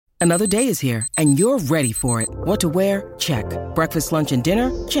Another day is here, and you're ready for it. What to wear? Check. Breakfast, lunch, and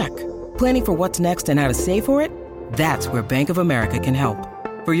dinner? Check. Planning for what's next and how to save for it? That's where Bank of America can help.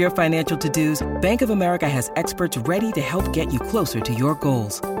 For your financial to-dos, Bank of America has experts ready to help get you closer to your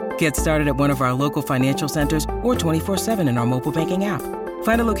goals. Get started at one of our local financial centers or 24/7 in our mobile banking app.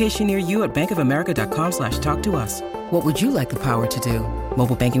 Find a location near you at bankofamerica.com/talktous. What would you like the power to do?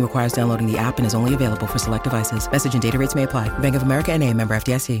 Mobile banking requires downloading the app and is only available for select devices. Message and data rates may apply. Bank of America N.A., member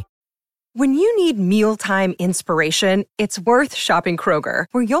FDIC. When you need mealtime inspiration, it's worth shopping Kroger,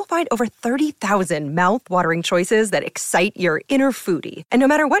 where you'll find over 30,000 mouth-watering choices that excite your inner foodie. And no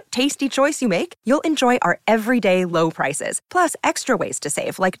matter what tasty choice you make, you'll enjoy our everyday low prices, plus extra ways to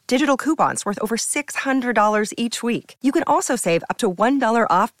save, like digital coupons worth over $600 each week. You can also save up to $1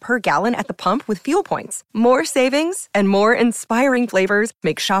 off per gallon at the pump with fuel points. More savings and more inspiring flavors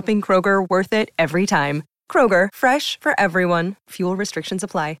make shopping Kroger worth it every time. Kroger, fresh for everyone. Fuel restrictions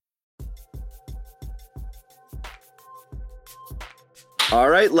apply. All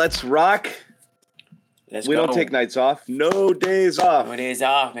right, let's rock. Let's we go. don't take nights off. No days off. No days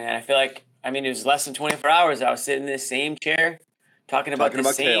off, man. I feel like, it was less than 24 hours. I was sitting in this same chair, talking about the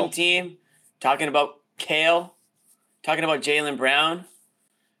same Kale. team, talking about Kale, talking about Jaylen Brown,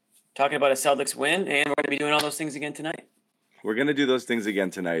 talking about a Celtics win, and we're going to be doing all those things again tonight. We're gonna do those things again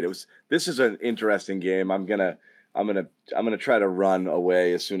tonight. This is an interesting game. I'm gonna try to run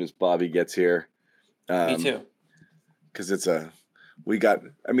away as soon as Bobby gets here. Me too. Because this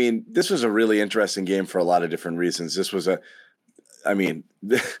was a really interesting game for a lot of different reasons. This was a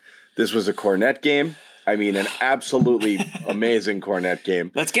Cornet game. An absolutely amazing Cornet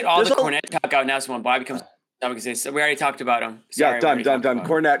game. Let's get all the Cornet talk out now. So when Bobby comes, we already talked about him. Sorry, done.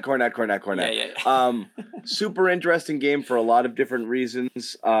 Cornet. Yeah. Super interesting game for a lot of different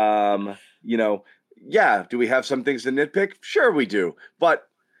reasons. Do we have some things to nitpick? Sure we do. But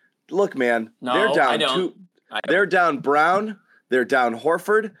look, man, they're down They're down Brown. They're down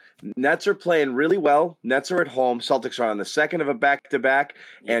Horford. Nets are playing really well. Nets are at home. Celtics are on the second of a back-to-back.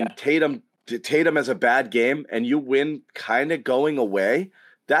 And Tatum has a bad game, and you win kind of going away.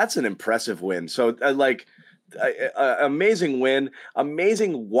 That's an impressive win. So, amazing win.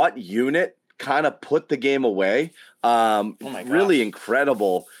 Amazing what unit kind of put the game away. Really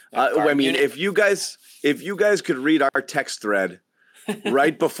incredible. If you guys could read our text thread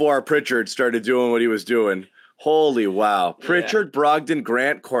right before Pritchard started doing what he was doing, holy wow. Pritchard, Brogdon,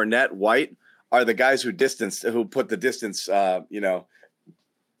 Grant, Cornet, White are the guys who put the distance,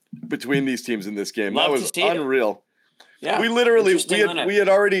 between these teams in this game. That was unreal. Yeah.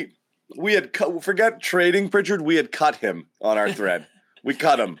 Forget trading Pritchard. We had cut him on our thread. We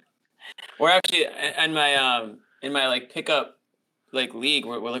cut him. We're actually in my pickup league.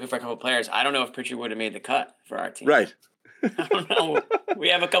 We're looking for a couple players. I don't know if Pritchard would have made the cut for our team. Right. I don't know. We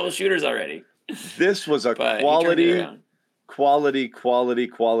have a couple shooters already. This was a quality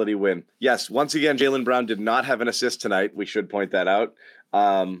win. Yes, once again, Jaylen Brown did not have an assist tonight. We should point that out.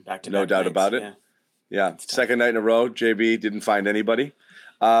 No doubt about it. Yeah. Second night in a row, JB didn't find anybody.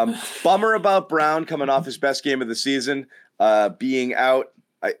 Bummer about Brown coming off his best game of the season, being out.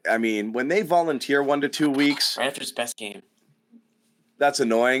 When they volunteer 1 to 2 weeks, right after his best game, that's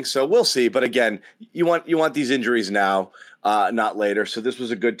annoying. So we'll see. But again, you want these injuries now, not later. So this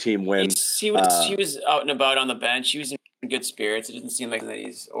was a good team win. He was out and about on the bench. He was in good spirits. It didn't seem like that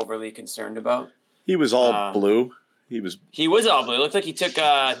he's overly concerned about. He was all blue. He was all blue. It looked like he took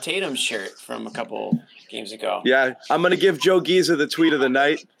Tatum's shirt from a couple games ago. Yeah, I'm going to give Joe Giza the tweet of the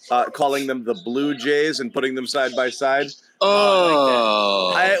night, calling them the Blue Jays and putting them side by side.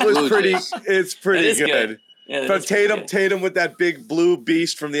 It's pretty good. Yeah, from Tatum with that big blue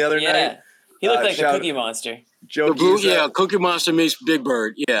beast from the other night. He looked like a Cookie Monster. Joe Giza, Cookie Monster meets Big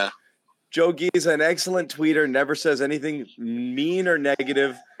Bird. Yeah. Joe Giza, an excellent tweeter, never says anything mean or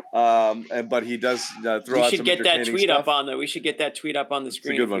negative. But he does throw out some We should get that tweet stuff. up on the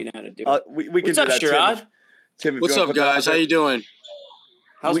screen. It's a good one. If we know how to do it. We can What's up, do that, Sherrod? Tim, what's up, guys? How you doing?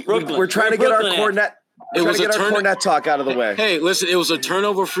 How's Brooklyn? We're trying to get our Cornet. Cornet talk out of the way. Hey, listen, it was a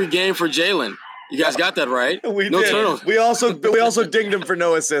turnover-free game for Jaylen. You guys got that right. We no did. Turnover. We also dinged him for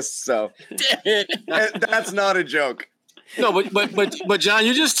no assists. So that's not a joke. No, but John,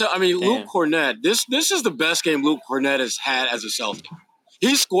 you just Luke Cornet. This is the best game Luke Cornet has had as a Celtic.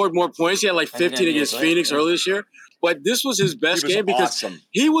 He scored more points. He had 15 against Phoenix earlier this year. But this was his best game because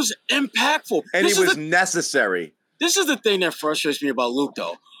he was impactful. And he was necessary. This is the thing that frustrates me about Luke,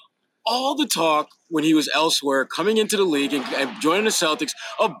 though. All the talk when he was elsewhere, coming into the league and joining the Celtics,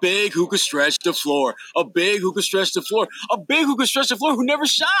 a big who could stretch the floor, who never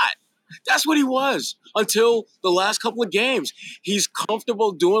shot. That's what he was until the last couple of games. He's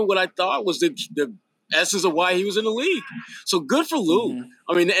comfortable doing what I thought was the essence of why he was in the league. So good for Luke. Mm-hmm.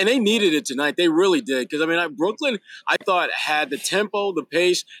 I mean, and they needed it tonight. They really did. Because, I mean, Brooklyn, I thought, had the tempo, the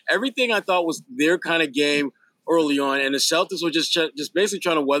pace, everything I thought was their kind of game early on. And the Celtics were just basically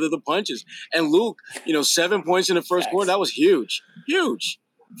trying to weather the punches. And Luke, 7 points in the first quarter, that was huge. Huge.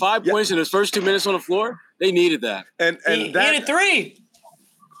 5 points in his first 2 minutes on the floor. They needed that. And he hit a three.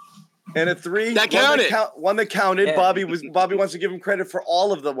 And a three. That counted. One that counted. Yeah. Bobby wants to give him credit for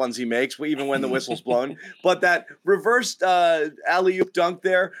all of the ones he makes, even when the whistle's blown. But that reversed alley-oop dunk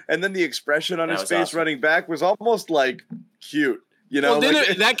there, and then the expression on his face running back was almost like cute. Well,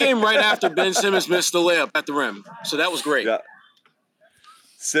 that came right after Ben Simmons missed the layup at the rim. So that was great. Yeah.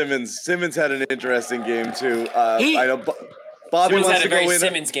 Simmons had an interesting game too. I know Bobby Simmons wants had to a very go in.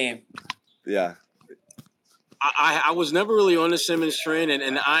 Simmons game. Yeah. I was never really on the Simmons train,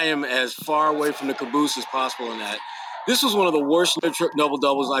 and I am as far away from the caboose as possible in that. This was one of the worst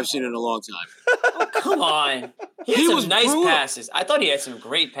double-doubles I've seen in a long time. Oh, come on. He had some nice passes. I thought he had some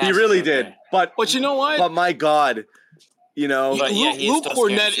great passes. He really did. But you know what? But my God, Luke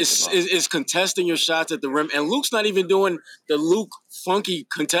Cornett is contesting your shots at the rim, and Luke's not even doing the Luke funky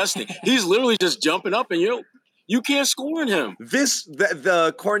contesting. He's literally just jumping up, and you can't score on him.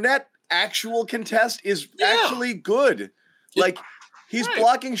 The Cornett actual contest is actually good. Like, he's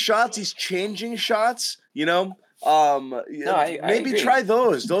blocking shots, he's changing shots, I maybe agree. try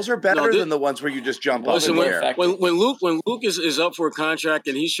those. Those are better than the ones where you just jump up in the air. When Luke is up for a contract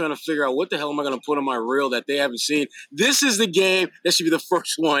and he's trying to figure out what the hell am I going to put on my reel that they haven't seen, this is the game that should be the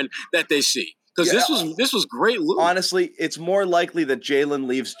first one that they see. Because this was great, Luke. Honestly, it's more likely that Jalen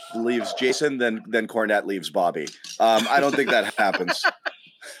leaves Jason than Cornett leaves Bobby. I don't think that happens.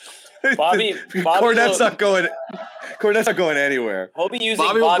 Bobby Cornett's not going anywhere. Hope he using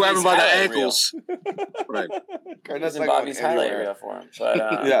Bobby will grab him by the highlight ankles. Right. Cornett's using Bobby's highlight reel for him. But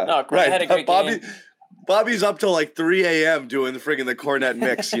no, Cornett right. had a great game. Bobby's up till like 3 a.m. doing the Cornett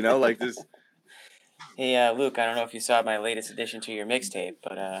mix, like this. Hey, Luke, I don't know if you saw my latest addition to your mixtape,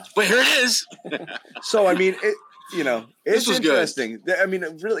 but here it is. So, I mean, it's interesting. Good. I mean,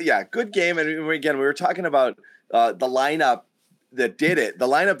 really, good game. And again, we were talking about the lineup that did it, the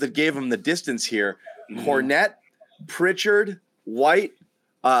lineup that gave him the distance here. Mm-hmm. Cornett, Pritchard, White,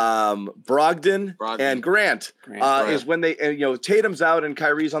 Brogdon, and Grant. Is when they, Tatum's out and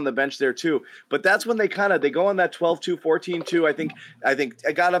Kyrie's on the bench there too. But that's when they go on that 12-2, 14-2. I think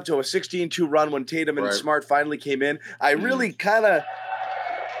it got up to a 16-2 run when Tatum and Smart finally came in. I really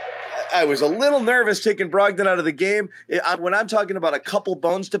I was a little nervous taking Brogdon out of the game. When I'm talking about a couple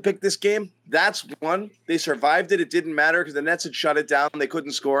bones to pick this game, that's one. They survived it. It didn't matter because the Nets had shut it down. They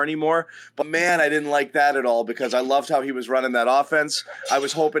couldn't score anymore. But, man, I didn't like that at all because I loved how he was running that offense. I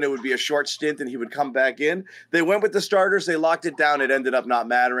was hoping it would be a short stint and he would come back in. They went with the starters. They locked it down. It ended up not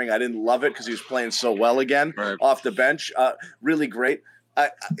mattering. I didn't love it because he was playing so well again off the bench. Really great.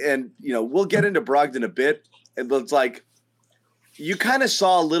 We'll get into Brogdon a bit. It looks like you kind of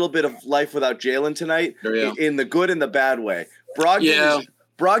saw a little bit of life without Jalen tonight in the good and the bad way.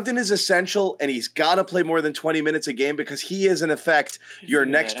 Brogdon is essential, and he's got to play more than 20 minutes a game because he is, in effect, your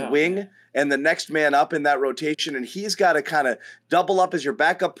next wing and the next man up in that rotation, and he's got to kind of double up as your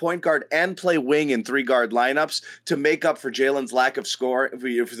backup point guard and play wing in 3-guard lineups to make up for Jalen's lack of score. For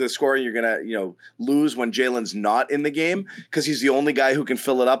the scoring you're going to lose when Jalen's not in the game because he's the only guy who can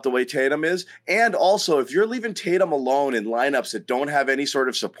fill it up the way Tatum is. And also, if you're leaving Tatum alone in lineups that don't have any sort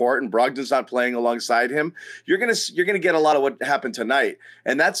of support and Brogdon's not playing alongside him, you're going to get a lot of what happened tonight.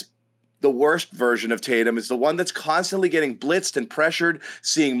 And that's the worst version of Tatum is the one that's constantly getting blitzed and pressured,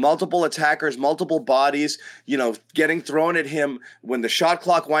 seeing multiple attackers, multiple bodies, getting thrown at him when the shot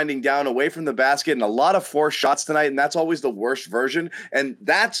clock winding down away from the basket, and a lot of forced shots tonight. And that's always the worst version. And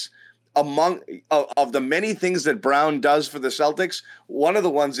that's among of the many things that Brown does for the Celtics. One of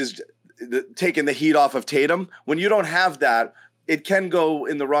the ones is taking the heat off of Tatum. When you don't have that, it can go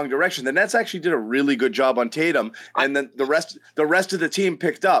in the wrong direction. The Nets actually did a really good job on Tatum, and then the rest of the team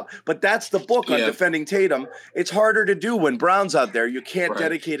picked up. But that's the book on defending Tatum. It's harder to do when Brown's out there. You can't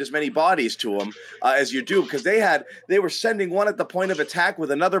dedicate as many bodies to him as you do because they were sending one at the point of attack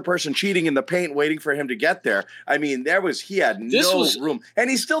with another person cheating in the paint, waiting for him to get there. I mean, he had no room, and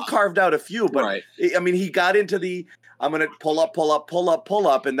he still carved out a few. But I mean, he got into the I'm going to pull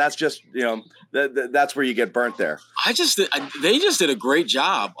up. And that's just, that's where you get burnt there. They just did a great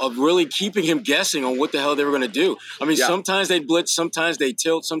job of really keeping him guessing on what the hell they were going to do. I mean, sometimes they blitz, sometimes they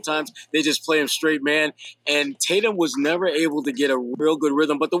tilt, sometimes they just play him straight man. And Tatum was never able to get a real good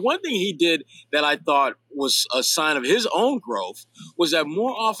rhythm. But the one thing he did that I thought was a sign of his own growth was that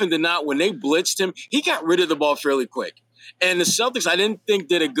more often than not, when they blitzed him, he got rid of the ball fairly quick. And the Celtics, I didn't think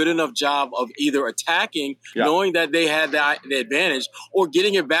did a good enough job of either attacking, knowing that they had the advantage, or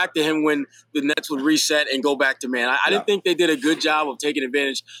getting it back to him when the Nets would reset and go back to man. I didn't think they did a good job of taking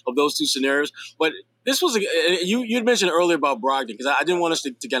advantage of those two scenarios. But this was you'd mentioned earlier about Brogdon, because I didn't want us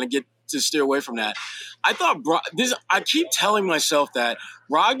to kind of steer away from that. I thought I keep telling myself that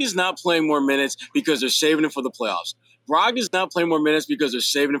Brogdon's not playing more minutes because they're saving him for the playoffs. Brogdon's not playing more minutes because they're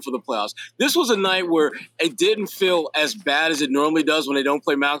saving him for the playoffs. This was a night where it didn't feel as bad as it normally does when they don't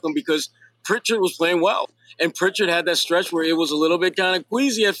play Malcolm, because Pritchard was playing well. And Pritchard had that stretch where it was a little bit kind of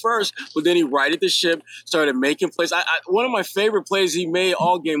queasy at first, but then he righted the ship, started making plays. One of my favorite plays he made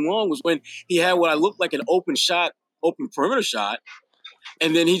all game long was when he had what I looked like an open perimeter shot,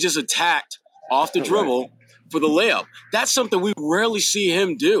 and then he just attacked off the dribble for the layup. That's something we rarely see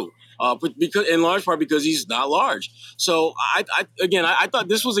him do. Because in large part because he's not large. So I thought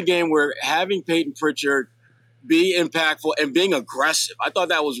this was a game where having Peyton Pritchard be impactful and being aggressive, I thought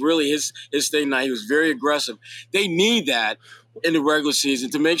that was really his thing. Now, he was very aggressive. They need that in the regular season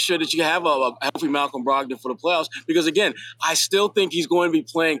to make sure that you have a healthy Malcolm Brogdon for the playoffs. Because again, I still think he's going to be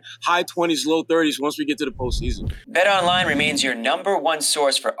playing high 20s, low 30s once we get to the postseason. BetOnline remains your number one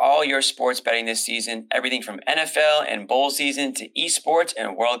source for all your sports betting this season. Everything from NFL and bowl season to esports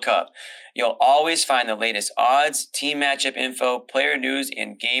and World Cup. You'll always find the latest odds, team matchup info, player news,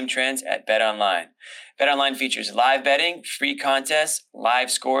 and game trends at BetOnline. BetOnline features live betting, free contests,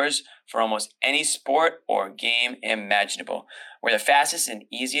 live scores for almost any sport or game imaginable. We're the fastest and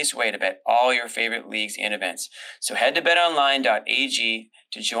easiest way to bet all your favorite leagues and events. So head to betonline.ag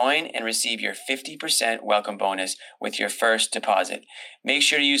to join and receive your 50% welcome bonus with your first deposit. Make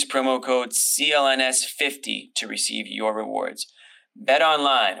sure to use promo code CLNS50 to receive your rewards.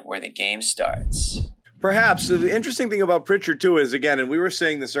 BetOnline, where the game starts. Perhaps the interesting thing about Pritchard too is, again, and we were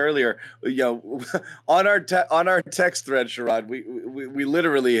saying this earlier, on our text thread, Sherrod, we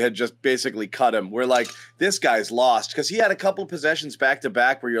literally had just basically cut him. We're like, this guy's lost, because he had a couple of possessions back to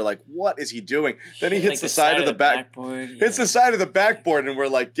back where you're like, what is he doing? Then he hits the side of the backboard. Hits the side of the backboard, and we're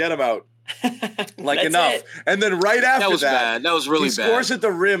like, get him out. Enough. It. And then right after that was bad. That was really bad. He scores at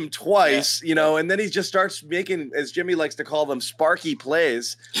the rim twice, and then he just starts making, as Jimmy likes to call them, sparky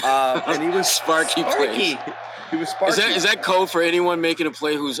plays. And he was sparky plays. He was sparky. Is that code for anyone making a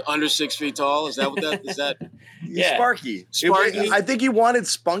play who's under 6 feet tall? Is that what that is? That Sparky. I think he wanted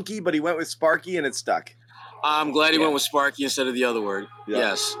spunky, but he went with sparky, and it stuck. I'm glad he went with sparky instead of the other word. Yeah.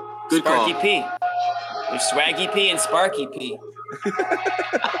 Yes. Good Sparky call. P. There's Swaggy P and Sparky P.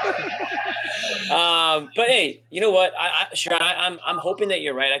 But hey, you know what? I'm hoping that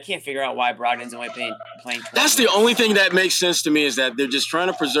you're right. I can't figure out why Brogdon's only playing. That's the only thing that makes sense to me, is that they're just trying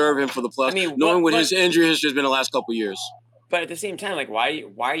to preserve him for the playoffs, knowing what his injury history has been the last couple of years. But at the same time, like, why do you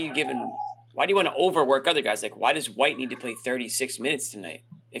want to overwork other guys? Like, why does White need to play 36 minutes tonight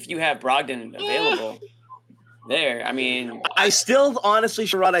if you have Brogdon available? There, I mean, I still honestly,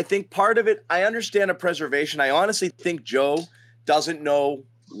 Sherrod, I think part of it, I understand a preservation. I honestly think Joe doesn't know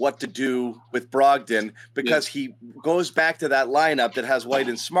what to do with Brogdon, because he goes back to that lineup that has White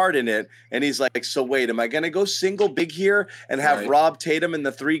and Smart in it, and he's like, so wait, am I going to go single big here and have Rob Tatum in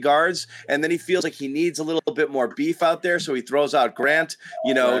the 3 guards? And then he feels like he needs a little bit more beef out there, so he throws out Grant,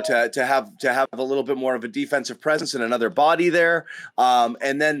 to have a little bit more of a defensive presence and another body there.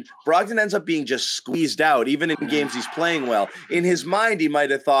 And then Brogdon ends up being just squeezed out, even in games he's playing well. In his mind, he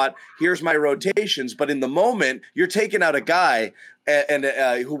might have thought, here's my rotations, but in the moment, you're taking out a guy and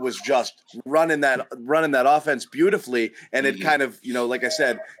who was just running that offense beautifully, and it kind of, like I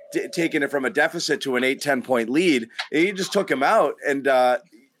said, taking it from a deficit to an 8-10 point lead. And he just took him out, and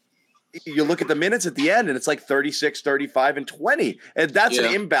you look at the minutes at the end, and it's like 36, 35, and 20. And that's an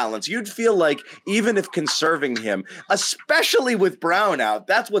imbalance. You'd feel like even if conserving him, especially with Brown out,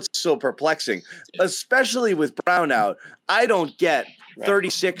 that's what's so perplexing. Especially with Brown out, I don't get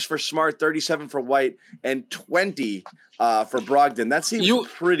 36 for Smart, 37 for White, and 20 for Brogdon. That seems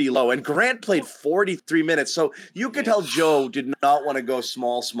pretty low. And Grant played 43 minutes. So you could tell Joe did not want to go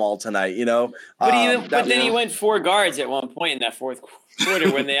small tonight, But then he went 4 guards at one point in that fourth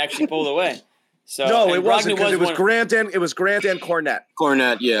quarter when they actually pulled away. So no, it wasn't, because it was Grant and Cornette.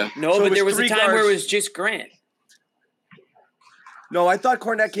 Cornette, yeah. No, so but there was a time where it was just Grant. No, I thought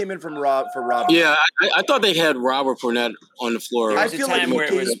Kornet came in for Rob. Yeah, I thought they had Rob or Kornet on the floor. There was a time where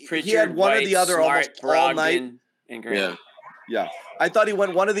it was Pritchard, he had one White, or the other Smart, almost Brogdon, all night. And Grant. Yeah. I thought he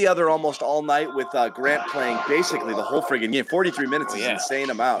went one or the other almost all night with Grant playing basically the whole friggin' game. 43 minutes is an insane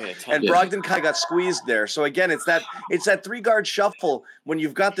amount. And Brogdon kind of got squeezed there. So again, it's that 3-guard shuffle. When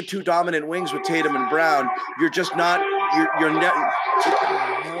you've got the two dominant wings with Tatum and Brown, you're just not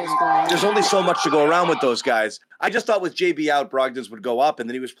there's only so much to go around with those guys. I just thought with JB out, Brogdon's would go up, and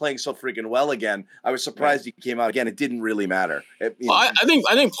then he was playing so freaking well again. I was surprised he came out again. It didn't really matter. I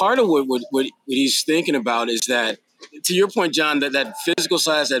think part of what he's thinking about is that, to your point, John, that physical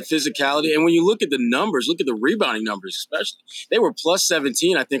size, that physicality, and when you look at the numbers, look at the rebounding numbers especially. They were plus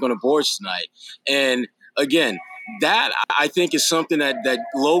 17, I think, on the boards tonight. And again, that I think is something that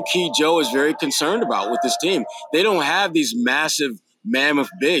low-key Joe is very concerned about with this team. They don't have these massive mammoth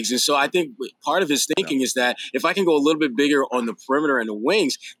bigs. And so I think part of his thinking is that if I can go a little bit bigger on the perimeter and the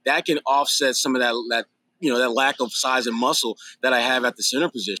wings, that can offset some of that lack of size and muscle that I have at the center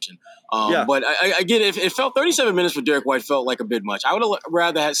position. But I get it. It felt 37 minutes for Derek White felt like a bit much. I would have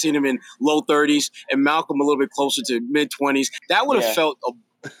rather have seen him in low 30s and Malcolm a little bit closer to mid 20s. That would have felt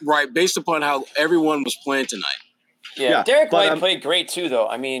right based upon how everyone was playing tonight. Yeah, Derek White played great too, though.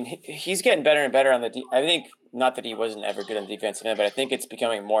 I mean, he's getting better and better on the I think, not that he wasn't ever good on the defensive end, but I think it's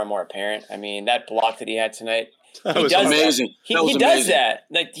becoming more and more apparent. I mean, that block that he had tonight, That was amazing. He does that.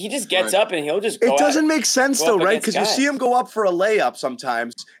 Like, he just gets up and he'll just go. It doesn't make sense though, right? Because you see him go up for a layup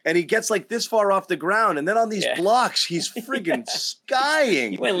sometimes, and he gets like this far off the ground, and then on these blocks, he's friggin'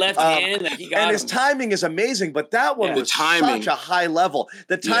 skying. He went left hand, like he got and his timing is amazing. But that one was such a high level.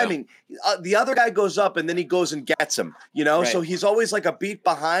 The timing. The other guy goes up, and then he goes and gets him. So he's always like a beat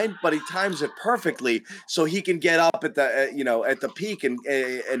behind, but he times it perfectly so he can get up at the at the peak and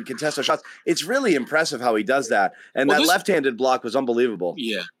contest those shots. It's really impressive how he does that. And that left-handed block was unbelievable.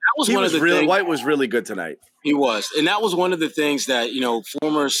 Yeah, that was one of the things. White was really good tonight. He was, and that was one of the things that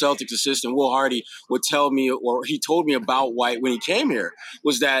former Celtics assistant Will Hardy would tell me, or he told me about White when he came here,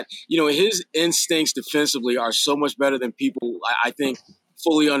 was that his instincts defensively are so much better than people I think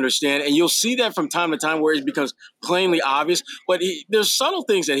fully understand. And you'll see that from time to time where it becomes plainly obvious, but there's subtle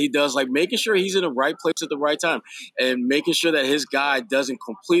things that he does, like making sure he's in the right place at the right time and making sure that his guy doesn't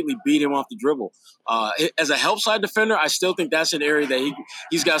completely beat him off the dribble. As a help side defender, I still think that's an area that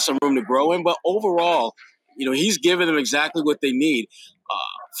he's got some room to grow in, but overall, he's giving them exactly what they need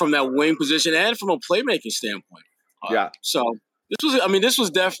from that wing position and from a playmaking standpoint. So this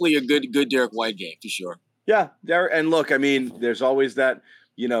was definitely a good Derek White game for sure. Yeah, and look, I mean, there's always that,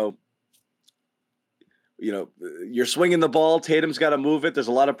 you're swinging the ball. Tatum's got to move it. There's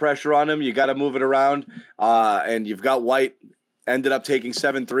a lot of pressure on him. You got to move it around. And you've got White ended up taking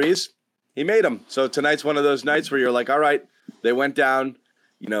 7 threes. He made them. So tonight's one of those nights where you're like, all right, they went down,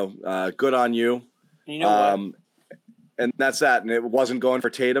 good on you. You know what? And that's that. And it wasn't going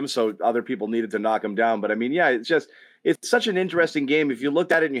for Tatum, so other people needed to knock him down. But I mean, it's such an interesting game. If you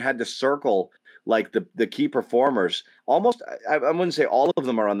looked at it and you had to circle like the key performers, almost, I wouldn't say all of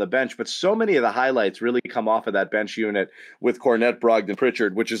them are on the bench, but so many of the highlights really come off of that bench unit with Kornet, Brogdon,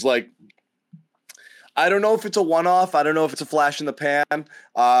 Pritchard, which is like, I don't know if it's a one-off. I don't know if it's a flash in the pan.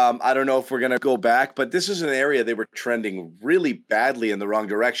 I don't know if we're going to go back, but this is an area they were trending really badly in the wrong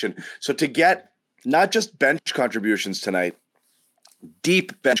direction. So to get not just bench contributions tonight,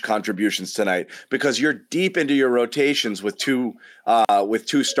 deep bench contributions tonight, because you're deep into your rotations with two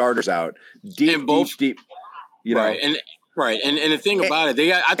starters out. Deep. Right. And the thing about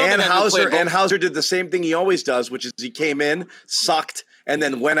it, Hauser did the same thing he always does, which is he came in, sucked, and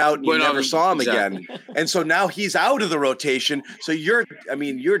then went out and you never saw him again. And so now he's out of the rotation. So you're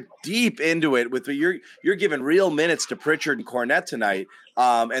deep into it you're giving real minutes to Pritchard and Kornet tonight.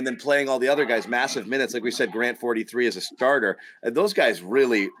 And then playing all the other guys massive minutes. Like we said, Grant 43 as a starter. Those guys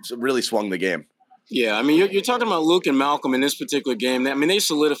really, really swung the game. Yeah, I mean, you're talking about Luke and Malcolm in this particular game. I mean, they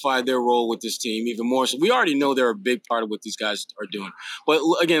solidified their role with this team even more. So we already know they're a big part of what these guys are doing. But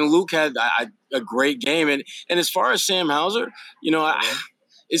again, Luke had a great game. And as far as Sam Hauser,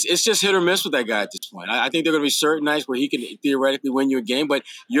 it's just hit or miss with that guy at this point. I think there are going to be certain nights where he can theoretically win you a game, but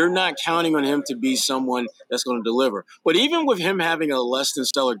you're not counting on him to be someone that's going to deliver. But even with him having a less than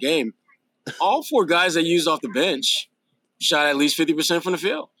stellar game, all 4 guys that used off the bench shot at least 50% from the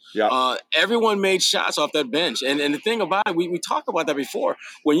field. Yeah. Everyone made shots off that bench. And the thing about it, we talked about that before.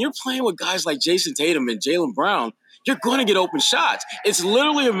 When you're playing with guys like Jason Tatum and Jaylen Brown, you're going to get open shots. It's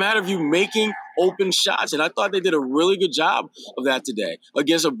literally a matter of you making open shots. And I thought they did a really good job of that today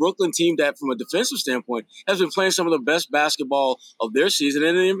against a Brooklyn team that, from a defensive standpoint, has been playing some of the best basketball of their season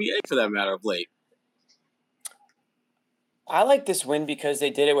and in the NBA, for that matter, of late. I like this win because they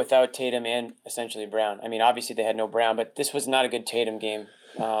did it without Tatum and essentially Brown. I mean, obviously they had no Brown, but this was not a good Tatum game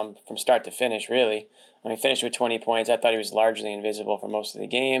from start to finish, really. I mean, finished with 20 points. I thought he was largely invisible for most of the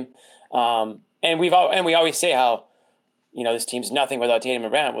game. And we always say how, this team's nothing without Tatum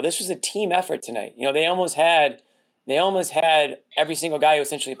and Brown. Well, this was a team effort tonight. They almost had every single guy who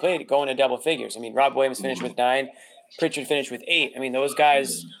essentially played going to double figures. I mean, Rob Williams finished with 9, Pritchard finished with 8. I mean, those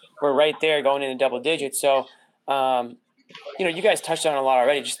guys were right there going into double digits. So, you guys touched on a lot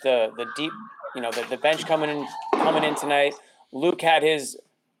already. Just the deep, the bench coming in tonight. Luke had his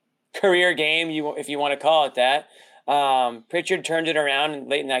career game, if you want to call it that. Pritchard turned it around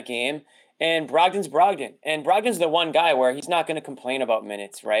late in that game, and Brogdon's Brogdon. And Brogdon's the one guy where he's not going to complain about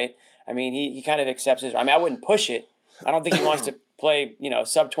minutes, right? I mean, he kind of accepts his. I mean, I wouldn't push it. I don't think he wants to play,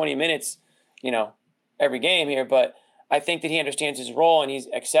 sub 20 minutes, every game here, but I think that he understands his role and he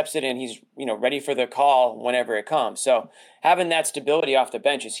accepts it and he's, ready for the call whenever it comes. So having that stability off the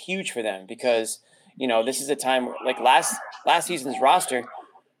bench is huge for them because, this is a time like last season's roster,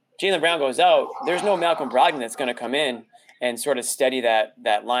 Jaylen Brown goes out. There's no Malcolm Brogdon that's going to come in and sort of steady that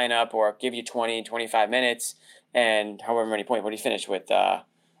lineup or give you 20, 25 minutes and however many points. What did he finish with?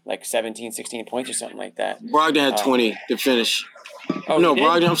 Like 17, 16 points or something like that. Brogdon had 20 to finish. Oh, no,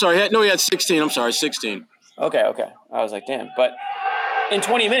 Brogdon, I'm sorry. He had 16. I'm sorry, 16. Okay. I was like, damn. But in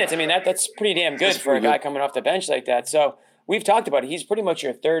 20 minutes, I mean, that's pretty damn good for a guy coming off the bench like that. So we've talked about it. He's pretty much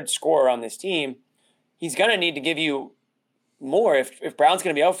your third scorer on this team. He's going to need to give you more. If Brown's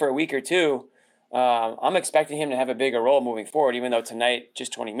going to be out for a week or two, I'm expecting him to have a bigger role moving forward, even though tonight,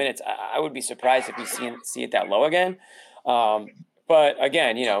 just 20 minutes. I would be surprised if we see it that low again. But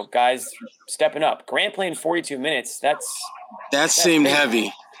again, guys stepping up. Grant playing 42 minutes. That seemed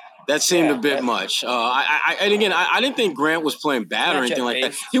heavy. That seemed a bit much. I didn't think Grant was playing bad or anything like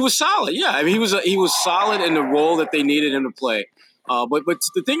that. He was solid. Yeah, I mean, he was solid in the role that they needed him to play. But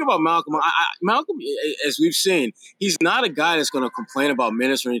the thing about Malcolm, Malcolm, as we've seen, he's not a guy that's going to complain about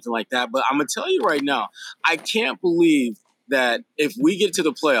minutes or anything like that. But I'm going to tell you right now, I can't believe that if we get to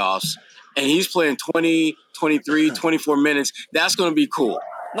the playoffs and he's playing 20, 23, 24 minutes, that's going to be cool.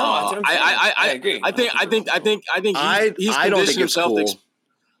 No, that's what I'm saying. I agree. I think he's conditioned himself. Cool.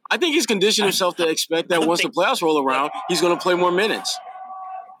 I think he's conditioned himself to expect that once the playoffs roll around, he's going to play more minutes.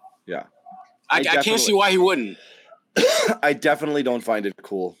 Yeah, I can't see why he wouldn't. I definitely don't find it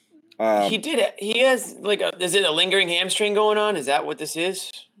cool. He did it. He has is it a lingering hamstring going on? Is that what this is?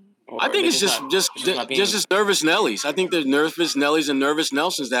 I think it's just nervous Nellies. I think there's nervous Nellies and nervous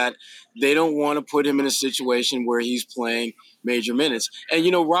Nelsons that they don't want to put him in a situation where he's playing major minutes. And,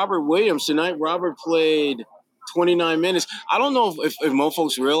 Robert Williams, tonight, Robert played 29 minutes. I don't know if most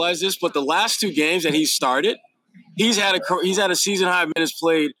folks realize this, but the last 2 games that he started, he's had a season high of minutes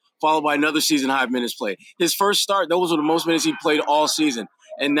played followed by another season high of minutes played. His first start, those were the most minutes he played all season.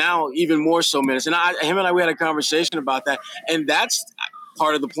 And now even more so minutes. And him and I, we had a conversation about that. And that's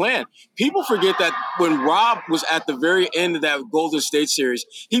part of the plan. People forget that when Rob was at the very end of that Golden State series,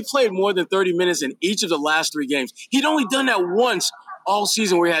 he played more than 30 minutes in each of the last 3 games. He'd only done that once all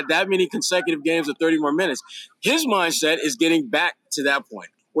season where he had that many consecutive games of 30 more minutes. His mindset is getting back to that point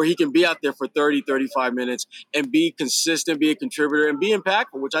where he can be out there for 30, 35 minutes and be consistent, be a contributor, and be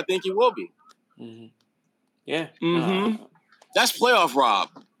impactful, which I think he will be. Mm-hmm. Yeah. Mm-hmm. That's playoff Rob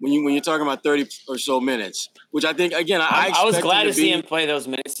when you're talking about 30 or so minutes, which I think, again, I was glad to see him play those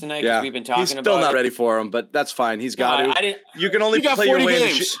minutes tonight because we've been talking about it. He's still not ready for him, but that's fine. He's got to. You can only play your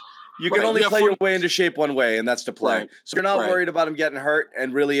way into You can only play your way into shape one way, and that's to play. Right. So you're not worried about him getting hurt,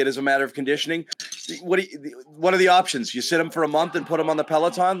 and really it is a matter of conditioning. What are the options? You sit him for a month and put him on the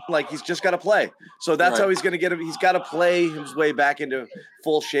Peloton? He's just got to play. So that's how he's going to get him. He's got to play his way back into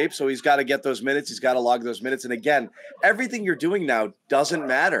full shape, so he's got to get those minutes. He's got to log those minutes. And again, everything you're doing now doesn't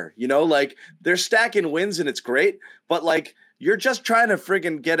matter. They're stacking wins, and it's great, but you're just trying to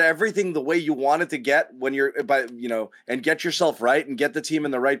friggin' get everything the way you want it to get when and get yourself right and get the team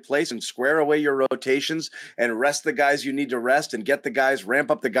in the right place and square away your rotations and rest the guys you need to rest and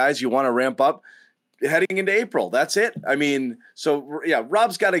ramp up the guys you want to ramp up heading into April. That's it. I mean,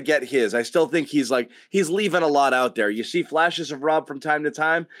 Rob's got to get his. I still think he's leaving a lot out there. You see flashes of Rob from time to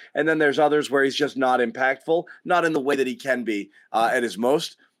time, and then there's others where he's just not impactful, not in the way that he can be at his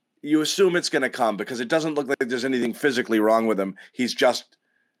most. You assume it's going to come because it doesn't look like there's anything physically wrong with him. He's just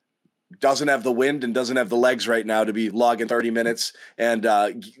doesn't have the wind and doesn't have the legs right now to be logging 30 minutes and,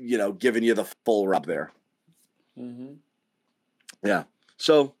 giving you the full rub there. Mm-hmm. Yeah.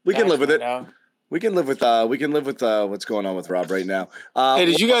 So we can live with it. We can live with what's going on with Rob right now. Hey,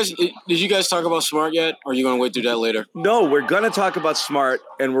 did you guys talk about Smart yet? Or are you going to wait through that later? No, we're going to talk about Smart,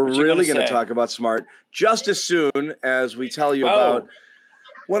 and we're really going to talk about Smart just as soon as we tell you about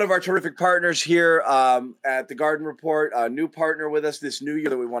one of our terrific partners here at the Garden Report, a new partner with us this new year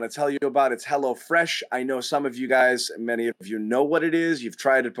that we want to tell you about. It's HelloFresh. I know some of you guys, many of you know what it is. You've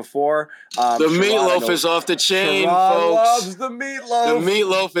tried it before. The meatloaf is off the chain, folks. Loves the meatloaf. The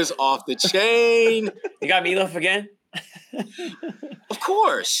meatloaf is off the chain. You got meatloaf again? Of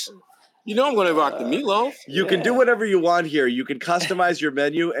course. You know I'm going to rock the meatloaf. You can do whatever you want here. You can customize your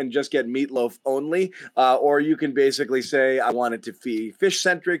menu and just get meatloaf only, or you can basically say, I want it to be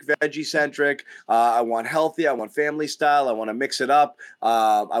fish-centric, veggie-centric. I want healthy. I want family style. I want to mix it up.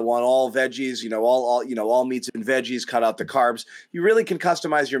 I want all veggies. All meats and veggies. Cut out the carbs. You really can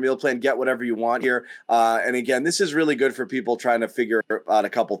customize your meal plan. Get whatever you want here. And again, this is really good for people trying to figure out a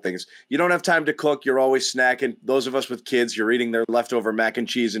couple things. You don't have time to cook. You're always snacking. Those of us with kids, you're eating their leftover mac and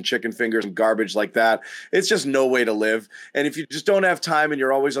cheese and chicken fingers and garbage like that. It's just no way to live. And if you just don't have time and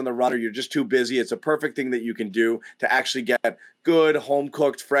you're always on the run or you're just too busy, it's a perfect thing that you can do to actually get good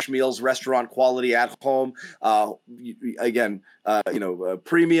home-cooked fresh meals, restaurant quality at home.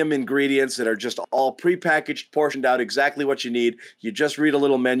 Premium ingredients that are just all prepackaged, portioned out, exactly what you need. You just read a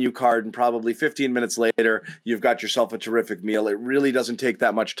little menu card and probably 15 minutes later, you've got yourself a terrific meal. It really doesn't take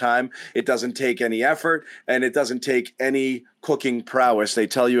that much time. It doesn't take any effort, and it doesn't take any cooking prowess. They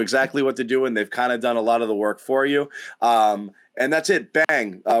tell you exactly what to do, and they've kind of done a lot of the work for you. And that's it.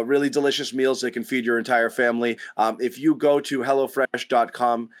 Bang. Really delicious meals that can feed your entire family. If you go to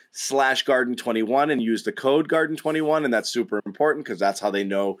HelloFresh.com/garden21 and use the code garden21, and that's super important because that's how they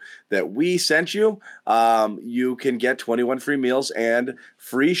know that we sent you, you can get 21 free meals and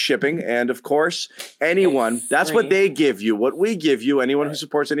free shipping. And of course, anyone, that's what they give you. What we give you, anyone who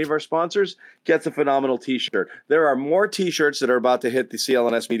supports any of our sponsors gets a phenomenal t-shirt. There are more t-shirts that are about to hit the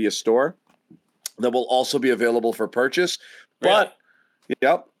CLNS Media store that will also be available for purchase. But,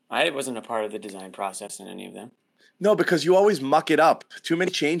 yep. I wasn't a part of the design process in any of them. No, because you always muck it up. Too many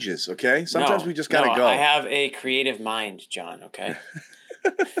changes, okay? Sometimes we just got to go. I have a creative mind, John, okay?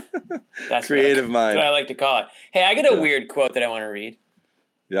 That's creative mind. That's what I like to call it. Hey, I got a weird quote that I want to read.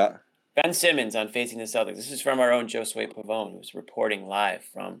 Yeah. Ben Simmons on Facing the Celtics. This is from our own Josue Pavone, who's reporting live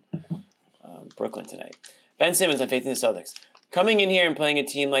from Brooklyn tonight. Ben Simmons on Facing the Celtics. Coming in here and playing a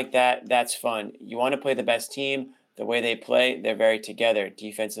team like that, that's fun. You want to play the best team. The way they play, they're very together,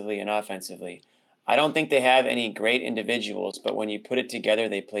 defensively and offensively. I don't think they have any great individuals, but when you put it together,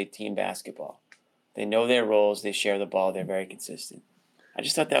 they play team basketball. They know their roles. They share the ball. They're very consistent. I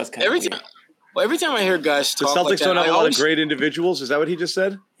just thought that was kind of weird. Every time I hear guys talk the Celtics like that, don't have a lot of great individuals. Is that what he just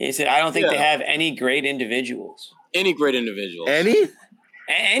said? He said, I don't think they have any great individuals. Any great individuals. Any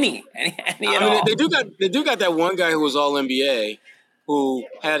at all. They do got that one guy who was all NBA who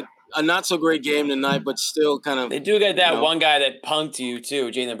had a not so great game tonight, but still kind of. They do get that one guy that punked you too,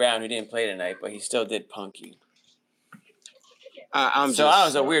 Jaylen Brown, who didn't play tonight, but he still did punk you. That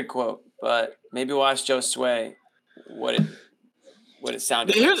was a weird quote, but maybe we'll ask Joe Sway what it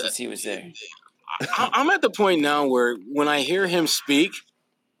sounded like since he was there. I'm at the point now where when I hear him speak,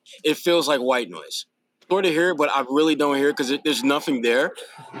 it feels like white noise. Sort of hear it, but I really don't hear it because there's nothing there.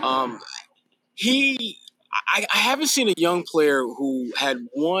 I haven't seen a young player who had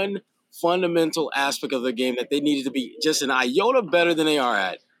one fundamental aspect of the game that they needed to be just an iota better than they are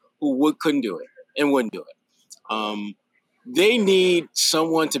at, who couldn't do it and wouldn't do it. They need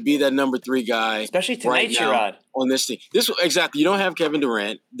someone to be that number 3 guy, especially tonight, Sherrod, on this team. Exactly. You don't have Kevin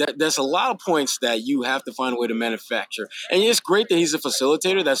Durant. That's a lot of points that you have to find a way to manufacture. And it's great that he's a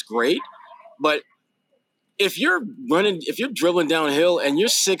facilitator. That's great, but if you're dribbling downhill and you're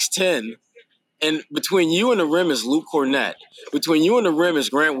 6'10", and between you and the rim is Luke Cornett, between you and the rim is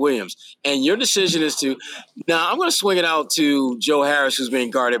Grant Williams, and your decision is to, I'm going to swing it out to Joe Harris, who's being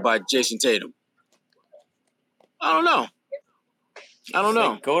guarded by Jason Tatum. I don't know.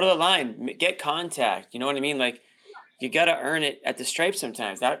 Like, go to the line, get contact. You know what I mean? Like, you got to earn it at the stripe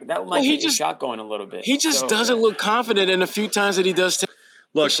sometimes. That might get your shot going a little bit. He just doesn't look confident in a few times that he does take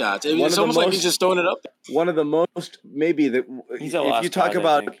shots. It's almost like he's just throwing it up. One of the most, maybe that if you talk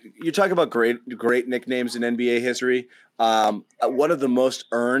about great nicknames in NBA history, one of the most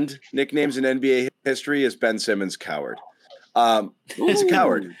earned nicknames in NBA history is Ben Simmons Coward. He's a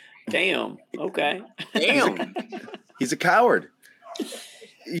coward. Damn. Okay. Damn. He's a coward.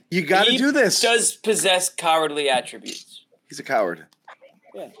 You got to do this. He does possess cowardly attributes. He's a coward.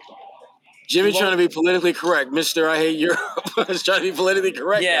 Yeah. Jimmy's trying to be politically correct. Mr. I Hate Europe is trying to be politically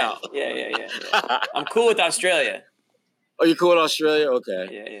correct now. Yeah. I'm cool with Australia. Oh, you're cool with Australia? Okay.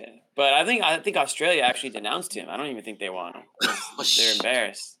 Yeah. But I think Australia actually denounced him. I don't even think they want him. They're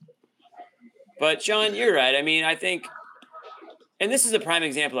embarrassed. But, Sean, you're right. I mean, I think – and this is a prime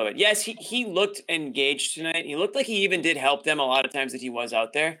example of it. Yes, he looked engaged tonight. He looked like he even did help them a lot of times that he was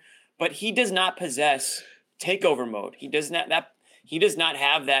out there. But he does not possess takeover mode. He does not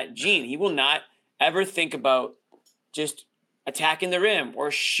have that gene. He will not ever think about just attacking the rim or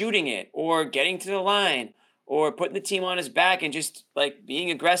shooting it or getting to the line or putting the team on his back and just like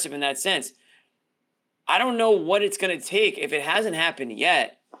being aggressive in that sense. I don't know what it's going to take if it hasn't happened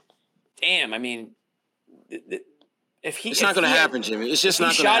yet. Damn, I mean, it's not going to happen, Jimmy. It's just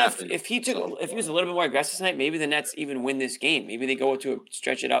not going to happen. If he was a little bit more aggressive tonight, maybe the Nets even win this game. Maybe they go to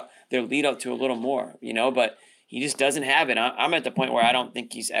stretch it out, their lead out to a little more, But he just doesn't have it. I'm at the point where I don't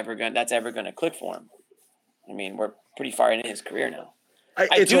think that's ever going to click for him. I mean, we're pretty far into his career now.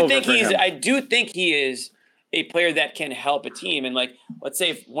 I do think he is a player that can help a team. And like, let's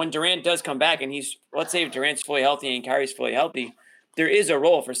say when Durant does come back, and let's say if Durant's fully healthy and Kyrie's fully healthy, there is a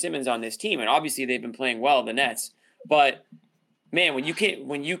role for Simmons on this team. And obviously they've been playing well, the Nets. But man, when you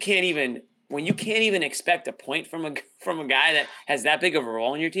can't even expect a point from a guy that has that big of a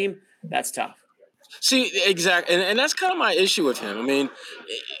role in your team, that's tough. See, exactly, and that's kind of my issue with him. I mean,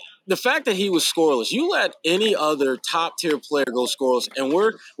 the fact that he was scoreless, you let any other top tier player go scoreless, and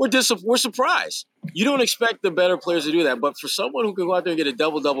we're surprised. You don't expect the better players to do that, but for someone who can go out there and get a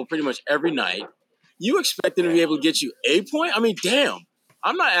double pretty much every night, you expect them to be able to get you a point. I mean, damn,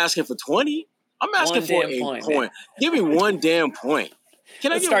 I'm not asking for 20. I'm asking for a point. Give me one damn point.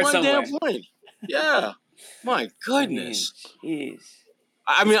 Can I get one damn point? Yeah. My goodness. Jeez.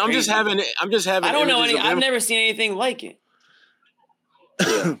 I mean, I'm just having. I don't know any. I've never seen anything like it.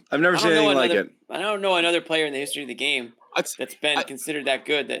 Yeah. I've never seen anything like it. I don't know another player in the history of the game that's been considered that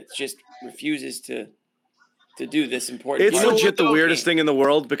good that just refuses to do this important. It's legit the weirdest thing in the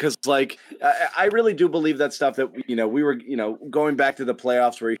world because, like, I really do believe that stuff that, we were, going back to the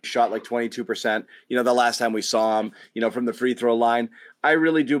playoffs where he shot like 22%, the last time we saw him, from the free throw line. I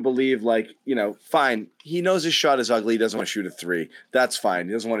really do believe, like, fine. He knows his shot is ugly. He doesn't want to shoot a three. That's fine.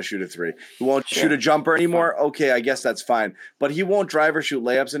 He doesn't want to shoot a three. He won't shoot a jumper anymore. Okay, I guess that's fine. But he won't drive or shoot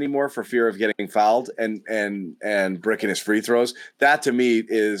layups anymore for fear of getting fouled and bricking his free throws. That to me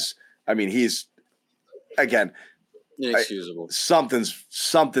is, he's, again, inexcusable.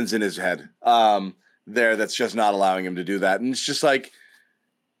 Something's in his head there that's just not allowing him to do that. And it's just like,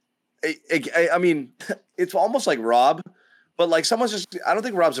 it's almost like Rob. But like I don't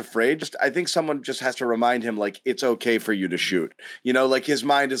think Rob's afraid. I think someone just has to remind him, like, it's okay for you to shoot. Like his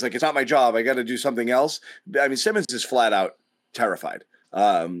mind is like, it's not my job. I got to do something else. Simmons is flat out terrified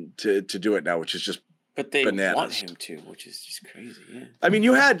to do it now, which is just but they bananas. Want him to, which is just crazy. Yeah.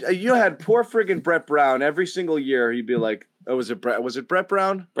 You had poor friggin' Brett Brown every single year. He'd be like, oh, was it Brett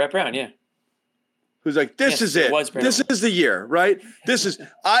Brown? Brett Brown, yeah. Who's like, this is it. This is the year, right?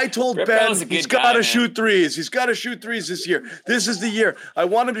 I told Ben he's got to shoot threes. He's got to shoot threes this year. This is the year. I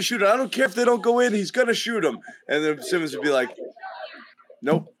want him to shoot it. I don't care if they don't go in. He's going to shoot them. And then Simmons would be like,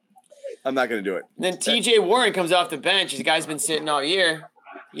 nope, I'm not going to do it. And then TJ Warren comes off the bench. The guy's been sitting all year.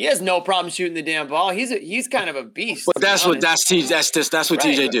 He has no problem shooting the damn ball. He's kind of a beast. But that's what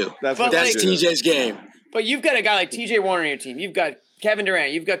TJ do. That's TJ's game. But you've got a guy like TJ Warren on your team. You've got Kevin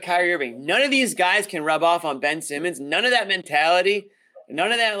Durant, you've got Kyrie Irving. None of these guys can rub off on Ben Simmons. None of that mentality.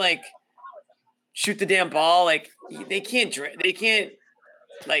 None of that, like, shoot the damn ball. Like, they can't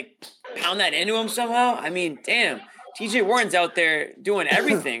like, pound that into him somehow. Damn. TJ Warren's out there doing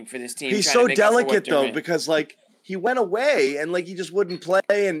everything for this team. He's so delicate, though, because, like, he went away and, like, he just wouldn't play.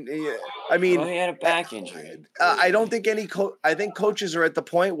 And, he had a back injury. I don't think I think coaches are at the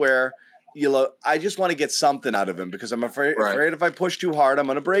point where, I just want to get something out of him because I'm afraid if I push too hard, I'm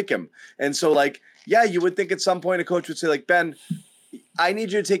going to break him. And so, like, yeah, you would think at some point a coach would say, like, Ben, I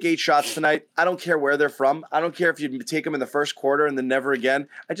need you to take 8 shots tonight. I don't care where they're from. I don't care if you take them in the first quarter and then never again.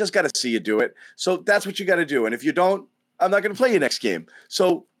 I just got to see you do it. So that's what you got to do. And if you don't, I'm not going to play you next game.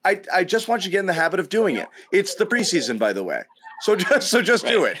 So I just want you to get in the habit of doing it. It's the preseason, by the way. So just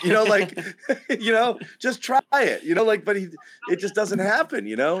do it, just try it, but it just doesn't happen,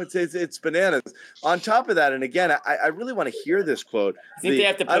 it's bananas. On top of that, and again, I really want to hear this quote. I think they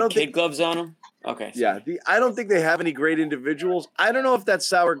have to put kid gloves on them. Okay. Yeah. I don't think they have any great individuals. I don't know if that's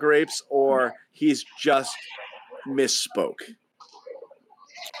sour grapes or he's just misspoke.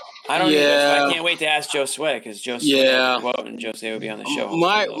 I don't know. I can't wait to ask Joe Sway because Joe Sway and Joe Sway will be on the show.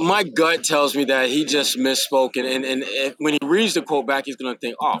 My gut tells me that he just misspoke, and when he reads the quote back, he's going to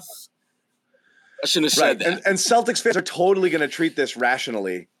think, I shouldn't have said that. And Celtics fans are totally going to treat this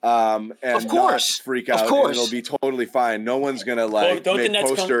rationally, and not freak out. And it'll be totally fine. No one's going to make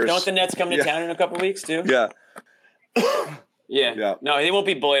posters. Don't the Nets come to town in a couple weeks too? Yeah. Yeah. No, they won't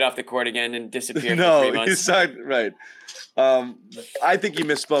be bullied off the court again and disappear for 3 months. Right. I think he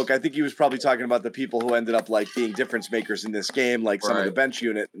misspoke. I think he was probably talking about the people who ended up being difference makers in this game, like some of the bench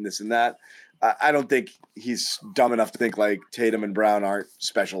unit and this and that. I don't think he's dumb enough to think Tatum and Brown aren't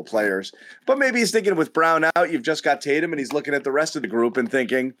special players. But maybe he's thinking with Brown out, you've just got Tatum, and he's looking at the rest of the group and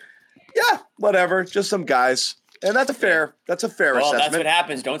thinking, yeah, whatever, just some guys. And that's a fair assessment. Well, that's what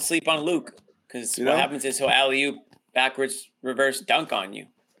happens. Don't sleep on Luke, because what happens is he'll alley-oop backwards reverse dunk on you.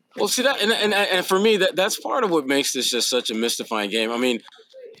 Well, see that, and for me, that's part of what makes this just such a mystifying game. I mean,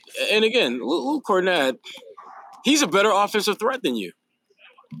 and again, Luke Cornett, he's a better offensive threat than you.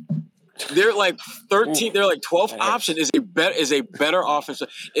 They're 13. They're 12th option is a better offensive.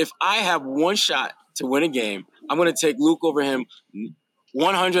 If I have one shot to win a game, I'm going to take Luke over him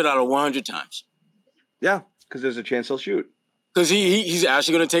 100 out of 100 times. Yeah, because there's a chance he'll shoot. Because he's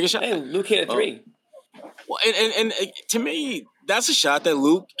actually going to take a shot. Hey, Luke hit a three. Well, and to me, that's a shot that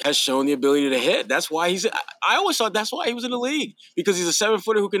Luke has shown the ability to hit. That's why I always thought that's why he was in the league, because he's a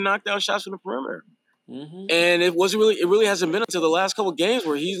 7-footer who can knock down shots from the perimeter. Mm-hmm. And it really hasn't been until the last couple of games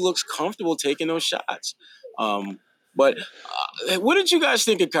where he looks comfortable taking those shots. But what did you guys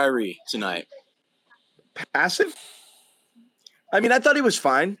think of Kyrie tonight? Passive? I mean, I thought he was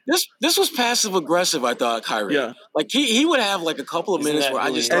fine. This was passive aggressive. I thought Kyrie. Yeah. He would have a couple of minutes where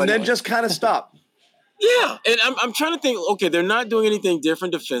I just and then just kind of stop. Yeah, and I'm trying to think. Okay, they're not doing anything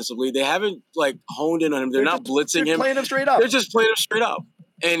different defensively. They haven't honed in on him. They're not blitzing him. They're playing him straight up. They're just playing him straight up,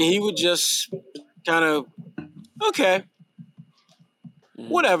 and he would just kind of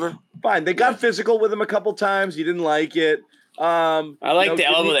whatever. Fine. They got physical with him a couple times. He didn't like it. I like the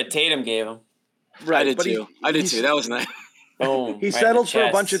elbow that Tatum gave him. Right, I did too. That was nice. Boom. He settled for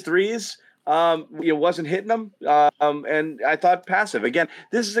a bunch of threes. Wasn't hitting them, and I thought passive. Again,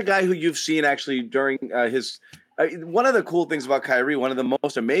 this is a guy who you've seen actually during his. One of the cool things about Kyrie, one of the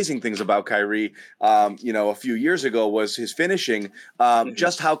most amazing things about Kyrie, a few years ago was his finishing.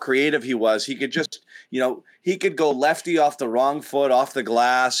 Just how creative he was. He could just, he could go lefty off the wrong foot, off the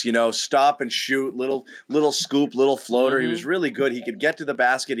glass, stop and shoot, little scoop, little floater. Mm-hmm. He was really good. He could get to the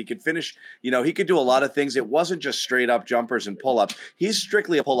basket. He could finish, he could do a lot of things. It wasn't just straight up jumpers and pull-ups. He's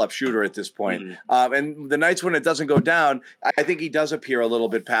strictly a pull-up shooter at this point. Mm-hmm. And the nights when it doesn't go down, I think he does appear a little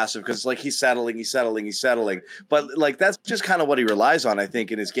bit passive because he's settling. But that's just kind of what he relies on, I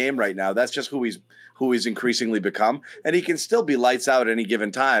think, in his game right now. That's just who he's increasingly become. And he can still be lights out at any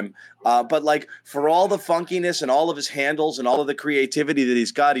given time. But for all the funkiness and all of his handles and all of the creativity that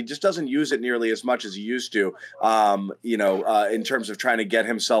he's got, he just doesn't use it nearly as much as he used to, in terms of trying to get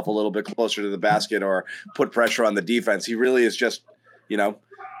himself a little bit closer to the basket or put pressure on the defense. He really is just,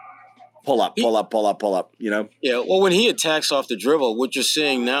 pull up, Yeah, well, when he attacks off the dribble, what you're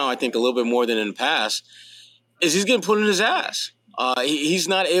seeing now, I think a little bit more than in the past, is he's getting put in his ass. He's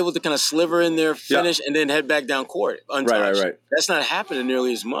not able to kind of sliver in there, finish, and then head back down court untouched. Right. That's not happening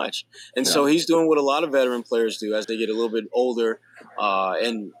nearly as much. And so he's doing what a lot of veteran players do as they get a little bit older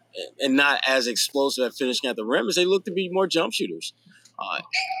and not as explosive at finishing at the rim as they look to be more jump shooters. I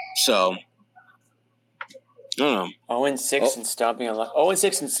don't know. 0-6 and stopping a lot.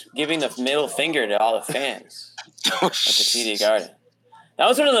 0-6 and giving the middle finger to all the fans at the TD Garden. That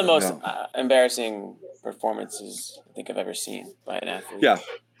was one of the most embarrassing performances I think I've ever seen by an athlete.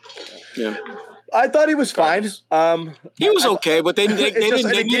 Yeah. I thought he was fine. He was okay, but they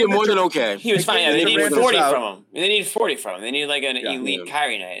needed more than okay. He was fine. They needed 40 from him. They needed 40 from him. They needed an elite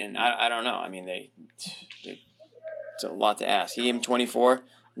Kyrie night, and I don't know. I mean, it's a lot to ask. He gave him 24.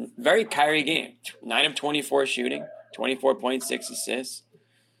 Very Kyrie game. 9 of 24 shooting, 24 points, 6 assists.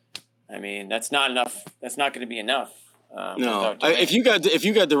 I mean, that's not enough. That's not going to be enough. No, if you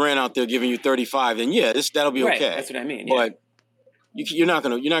got Durant out there giving you 35, then that'll be okay. That's what I mean. But you're not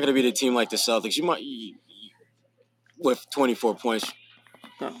gonna beat a team like the Celtics. You might with 24 points.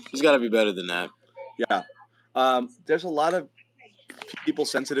 No. He's got to be better than that. Yeah. There's a lot of people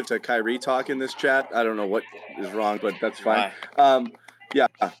sensitive to Kyrie talk in this chat. I don't know what is wrong, but that's fine. Yeah,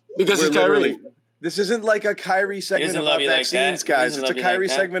 because it's Kyrie. This isn't like a Kyrie segment about vaccines, guys. It's a Kyrie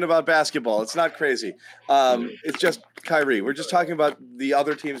segment about basketball. It's not crazy. It's just Kyrie. We're just talking about the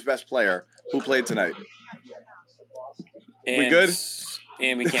other team's best player who played tonight. We good?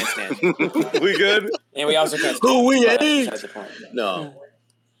 And we can't stand. We good? And we also can't stand. Who we ain't? No.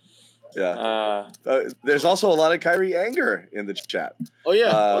 Yeah. There's also a lot of Kyrie anger in the chat. Oh,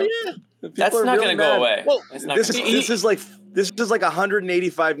 yeah. That's not going to go away. Well, this is like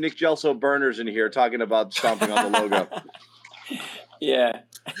 185 Nick Gelso burners in here talking about stomping on the logo. Yeah.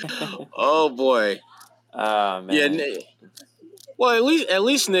 Oh boy. Man. Yeah. Well, at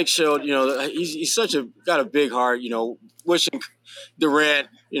least Nick showed, he's got a big heart, wishing Durant,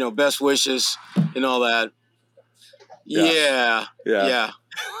 best wishes and all that. Yeah.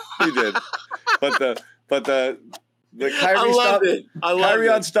 He did. But the Kyrie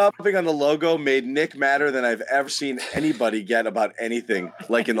on stomping on the logo made Nick madder than I've ever seen anybody get about anything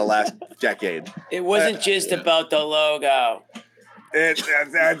like in the last decade. It wasn't just about the logo. He's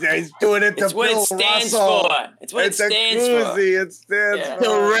doing it to It's what Bill it stands Russell. for. It's what it stands for. It stands for the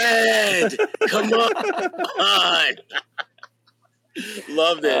red. Come on.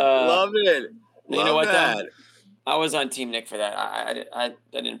 Loved it. You know what? I was on Team Nick for that. I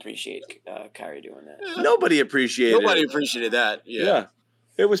didn't appreciate Kyrie doing that. Nobody appreciated that. Yeah.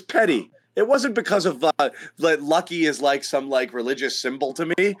 It was petty. It wasn't because of lucky is like some like religious symbol to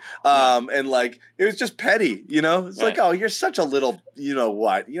me. And like it was just petty, It's like, oh, you're such a little,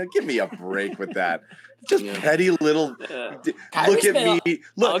 what? Give me a break with that. Just petty little look at me.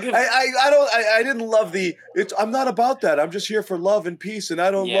 Look, I didn't love I'm not about that. I'm just here for love and peace, and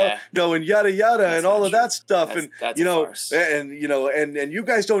I don't love and yada yada and all of that stuff. That's and you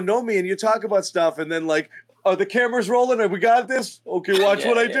guys don't know me, and you talk about stuff, and then like, are the cameras rolling? And we got this? Okay, watch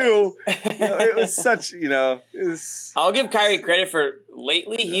what I do. It was such, I'll give Kyrie credit for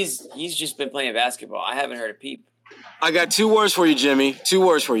lately. He's just been playing basketball. I haven't heard a peep. I got 2 words for you, Jimmy. 2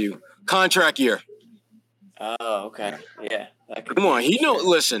 words for you. Contract year. Oh, okay. Yeah. Come on.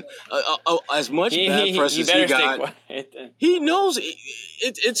 Listen, as much bad press as he got, he knows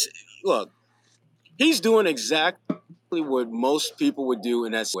it's look, he's doing exactly what most people would do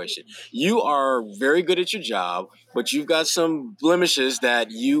in that situation. You are very good at your job, but you've got some blemishes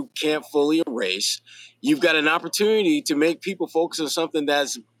that you can't fully erase. You've got an opportunity to make people focus on something that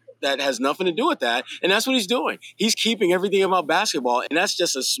has nothing to do with that, and that's what he's doing. He's keeping everything about basketball, and that's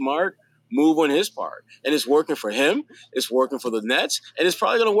just a smart move on his part. And it's working for him, it's working for the Nets, and it's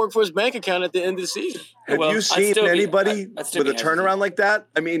probably going to work for his bank account at the end of the season. Have you seen anybody with a turnaround like that?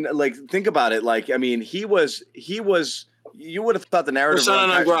 I mean, like, think about it. Like, I mean, he was you would have thought the narrative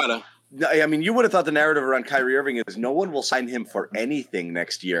you would have thought the narrative around Kyrie Irving is no one will sign him for anything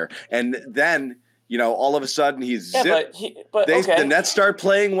next year. And then all of a sudden he's zipped. The Nets start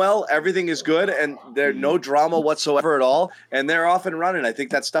playing well. Everything is good, and there's no drama whatsoever at all. And they're off and running. I think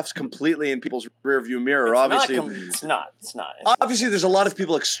that stuff's completely in people's rearview mirror. It's not. Obviously, there's a lot of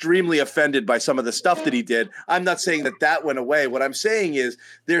people extremely offended by some of the stuff that he did. I'm not saying that went away. What I'm saying is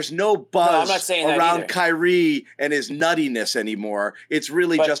there's no buzz around Kyrie and his nuttiness anymore. It's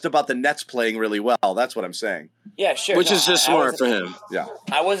really just about the Nets playing really well. That's what I'm saying. Yeah, sure. Which is just smart for him. Yeah.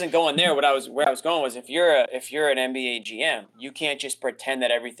 I wasn't going there. Where I was going was if you're an NBA GM, you can't just pretend that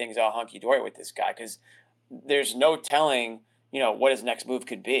everything's all hunky dory with this guy because there's no telling, what his next move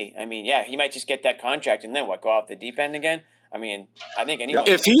could be. I mean, he might just get that contract and then go off the deep end again. I mean, I think anyone.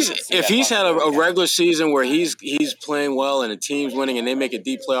 If he's had a regular season where he's playing well and the team's winning and they make a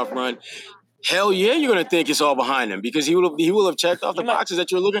deep playoff run. Hell yeah, you're going to think it's all behind him because he will have checked off the boxes that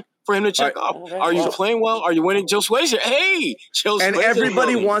you're looking for him to check off. Okay. Are you playing well? Are you winning? Joe Sway's here. Hey, Joe Sway's. And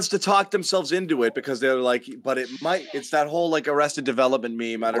everybody wants to talk themselves into it because they're like, but it's that whole like Arrested Development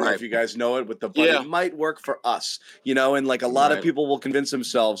meme. I don't know if you guys know it it might work for us, and like a lot of people will convince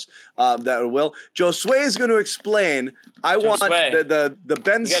themselves that it will. Joe Sway is going to explain. I want the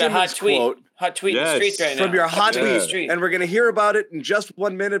Ben Simmons quote. Hot tweet in the streets right now. From your hot tweet. And we're going to hear about it in just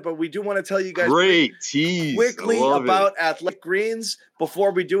 1 minute, but we do want to tell you guys quickly about Athletic Greens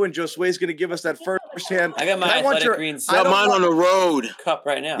before we do, and Josue's going to give us that firsthand. I got my Athletic Greens. I got mine on the road. Cup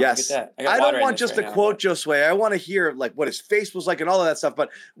right now. Yes. Look at that. I don't want just to quote Josue. I want to hear like what his face was like and all of that stuff,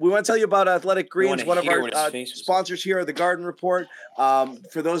 but we want to tell you about Athletic Greens. One of our sponsors here at the Garden Report.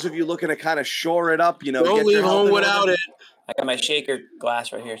 For those of you looking to kind of shore it up, don't leave home without it. I got my shaker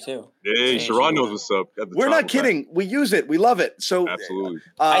glass right here too. Hey, Sharon knows what's up. We're not kidding. We use it. We love it. So absolutely.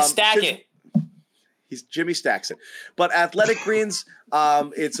 I stack it. Jimmy stacks it. But Athletic Greens,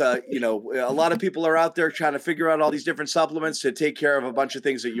 it's a lot of people are out there trying to figure out all these different supplements to take care of a bunch of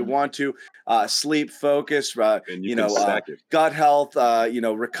things that you want to sleep, focus, gut health,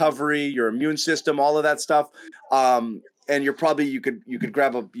 recovery, your immune system, all of that stuff. And you could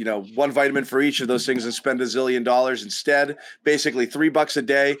grab one vitamin for each of those things and spend $1 zillion instead. Basically $3 a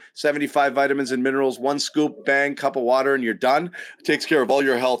day, 75 vitamins and minerals, 1 scoop, bang, cup of water, and you're done. It takes care of all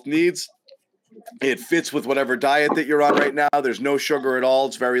your health needs. It fits with whatever diet that you're on right now. There's no sugar at all.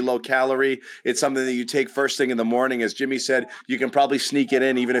 It's very low calorie. It's something that you take first thing in the morning. As Jimmy said, you can probably sneak it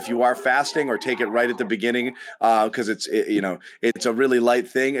in even if you are fasting, or take it right at the beginning because it's a really light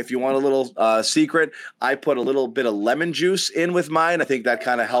thing. If you want a little secret, I put a little bit of lemon juice in with mine. I think that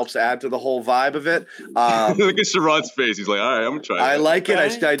kind of helps add to the whole vibe of it. Look at Sherrod's face. He's like, all right, I'm gonna try that. I like it. I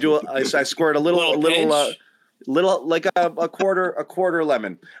squirt a little like a quarter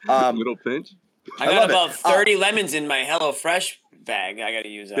lemon. Little pinch. I got about 30 lemons in my HelloFresh bag. I got to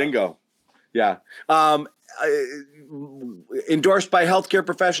use that. Bingo. Yeah. Endorsed by healthcare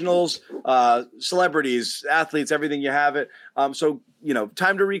professionals, celebrities, athletes, everything. You have it. So,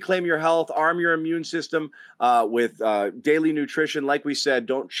 time to reclaim your health, arm your immune system with daily nutrition. Like we said,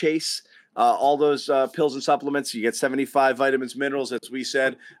 don't chase all those pills and supplements. You get 75 vitamins, minerals, as we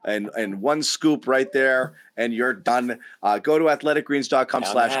said, and one scoop right there, and you're done. Go to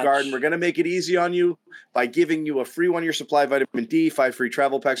athleticgreens.com/garden. We're going to make it easy on you by giving you a free 1-year supply of vitamin D, 5 free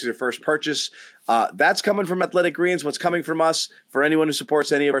travel packs as your first purchase. That's coming from Athletic Greens. What's coming from us, for anyone who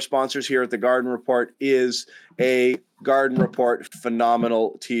supports any of our sponsors here at the Garden Report, is a Garden Report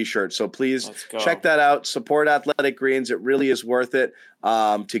phenomenal t-shirt. So please check that out. Support Athletic Greens. It really is worth it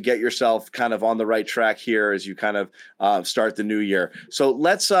to get yourself kind of on the right track here as you kind of start the new year. So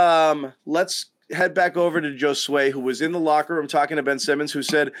let's head back over to Josue, who was in the locker room talking to Ben Simmons, who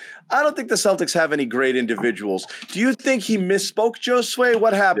said, I don't think the Celtics have any great individuals. Do you think he misspoke, Josue?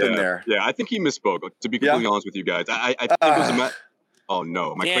 What happened there? Yeah, I think he misspoke, to be completely honest with you guys. I think it was oh,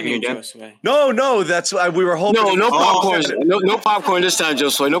 no. Am I clicking again? Josue. No, that's why we were hoping. No popcorn. No popcorn this time,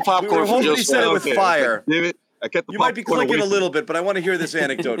 Josue. No popcorn. We were hoping he said it with fire. Damn it. You might be clicking a little bit, but I want to hear this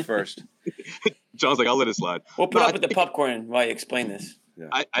anecdote first. John's like, I'll let it slide. We'll put up with the popcorn while you explain this. Yeah.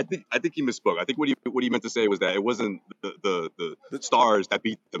 I think he misspoke. I think what he meant to say was that it wasn't the stars that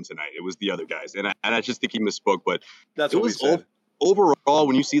beat them tonight. It was the other guys, and I just think he misspoke. But that's what we said. Overall,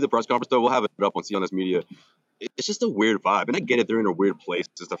 when you see the press conference, though, we'll have it up on CLNS Media. It's just a weird vibe, and I get it. They're in a weird place.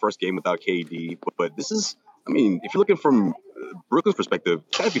 It's the first game without KD, but this is. I mean, if you're looking from Brooklyn's perspective,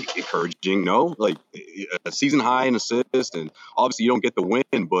 it's gotta be encouraging, no? Like a season high in assists, and obviously you don't get the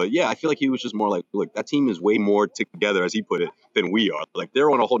win, but yeah, I feel like he was just more like, look, that team is way more together, as he put it, than we are. Like they're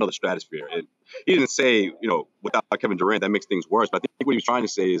on a whole nother stratosphere. And he didn't say, without Kevin Durant, that makes things worse. But I think what he was trying to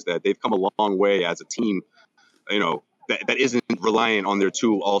say is that they've come a long way as a team, that isn't reliant on their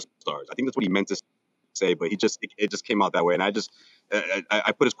two all-stars. I think that's what he meant to say, but it just came out that way. And I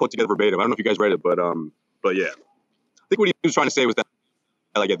put his quote together verbatim. I don't know if you guys read it, but yeah, I think what he was trying to say was that,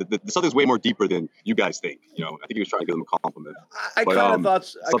 the Celtics way more deeper than you guys think. I think he was trying to give them a compliment. I kind of thought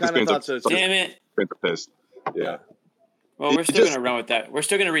so. Damn it! Pissed. Yeah. Well, we're still gonna run with that. We're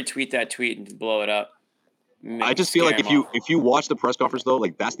still gonna retweet that tweet and blow it up. I just feel like if you watch the press conference though,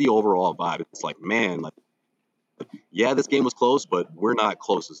 like that's the overall vibe. It's like, man, like, yeah, this game was close, but we're not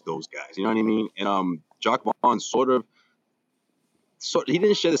close as those guys. You know what I mean? And Jacques Vaughn he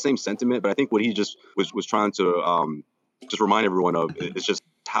didn't share the same sentiment, but I think what he just was trying to just remind everyone of is just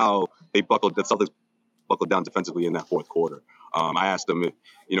how the Celtics buckled down defensively in that fourth quarter. I asked him,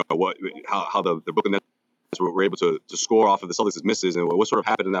 how the Brooklyn Nets were able to score off of the Celtics' misses and what sort of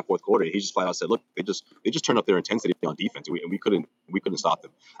happened in that fourth quarter. He just flat out said, look, they just turned up their intensity on defense, and we couldn't stop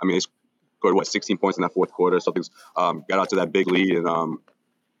them. I mean, they scored 16 points in that fourth quarter. Celtics got out to that big lead, and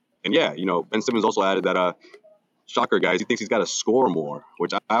yeah, Ben Simmons also added that. Shocker, guys. He thinks he's got to score more,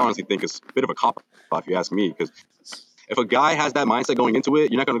 which I honestly think is a bit of a cop-out, if you ask me. Because if a guy has that mindset going into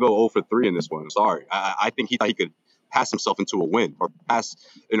it, you're not going to go 0 for 3 in this one. Sorry. I think he thought he could pass himself into a win or had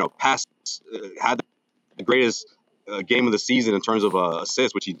the greatest game of the season in terms of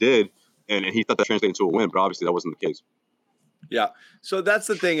assists, which he did, and he thought that translated into a win, but obviously that wasn't the case. Yeah. So that's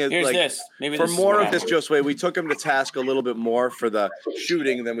the thing is, for more of this, Josue, we took him to task a little bit more for the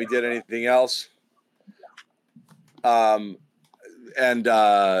shooting than we did anything else. And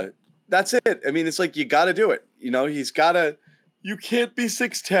that's it. I mean, it's like, you got to do it. You can't be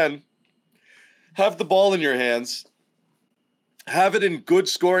 6'10", have the ball in your hands, have it in good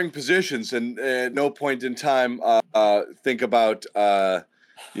scoring positions, and at no point in time think about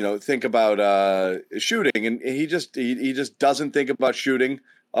shooting. And he just doesn't think about shooting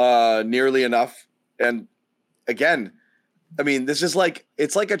nearly enough. And again, I mean, this is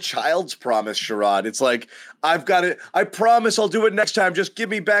it's like a child's promise, Sherrod. It's like, I've got it. I promise I'll do it next time. Just give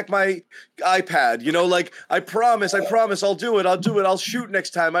me back my iPad. I promise I'll do it. I'll shoot next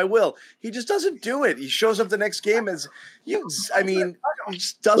time. I will. He just doesn't do it. He shows up the next game he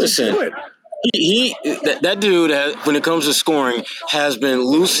just doesn't do it. That dude, when it comes to scoring, has been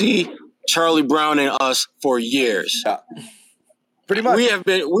Lucy, Charlie Brown, and us for years. Yeah. Pretty much.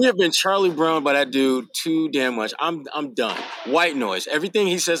 We have been Charlie Brown by that dude too damn much. I'm done. White noise. Everything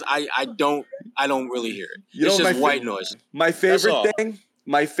he says, I don't really hear it. It's just white noise. My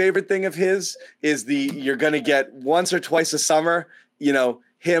favorite thing of his is you're gonna get once or twice a summer,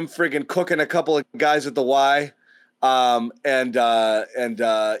 him friggin' cooking a couple of guys at the Y, and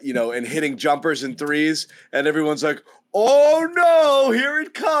hitting jumpers and threes, and everyone's like, oh no, here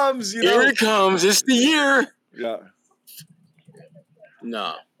it comes, Here it comes. It's the year. Yeah.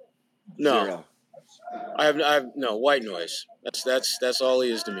 No. Zero. I have no white noise. That's all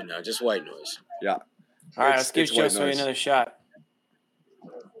he is to me now. Just white noise. Yeah. All right, let's give Josue another shot.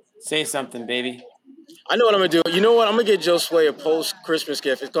 Say something, baby. I know what I'm gonna do. You know what? I'm gonna get Josue a post-Christmas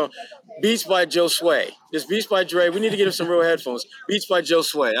gift. It's called Beats by Josue. This Beats by Dre. We need to get him some real headphones. Beats by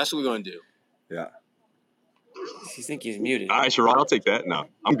Josue. That's what we're gonna do. Yeah. You think he's muted? All right, Sherrod, I'll take that. No,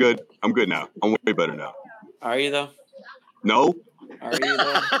 I'm good. I'm good now. I'm way better now. Are you though? No. Are you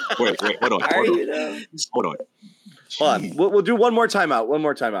though? Wait, hold on. Are you though? Hold on. Hold on. We'll do one more timeout.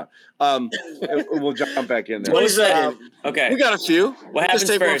 We'll jump back in there. 20 seconds. Okay. We got a few. What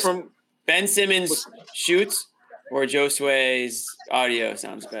happens first? Ben Simmons shoots or Josue's audio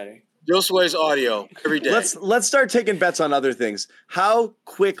sounds better? Josue's audio every day. Let's start taking bets on other things. How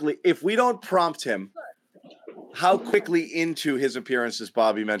quickly, if we don't prompt him, how quickly into his appearances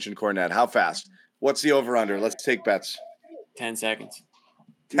Bobby mentioned Cornette? How fast? What's the over-under? Let's take bets. 10 seconds.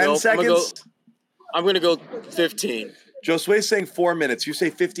 10 seconds? I'm going to go 15. Josue's saying 4 minutes. You say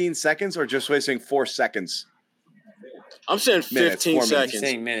 15 seconds or Josue's saying 4 seconds? I'm saying 15 seconds. He's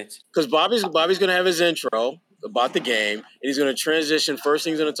saying minutes. Because Bobby's going to have his intro about the game, and he's going to transition. First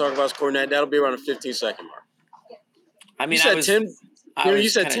thing he's going to talk about is Cornette. That'll be around a 15-second mark. I mean, you said 10? You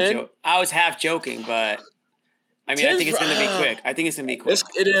said 10? I was half joking, but I mean, I think it's going to be quick.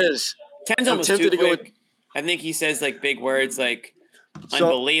 It is. 10's almost too quick. I think he says like big words like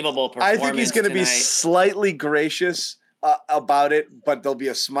unbelievable performance. I think he's going to be slightly gracious about it, but there'll be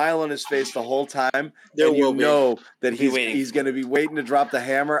a smile on his face the whole time. Know that he's going to be waiting to drop the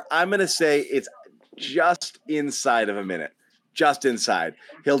hammer. I'm going to say it's just inside of a minute. Just inside.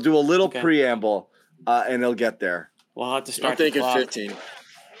 He'll do a little preamble, and he'll get there. We'll have to start. I'm thinking 15.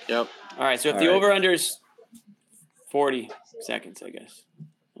 Yep. All right. So if the over/under is 40 seconds, I guess.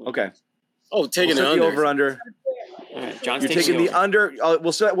 Okay. Oh, taking the over/under. All right, John's taking the under.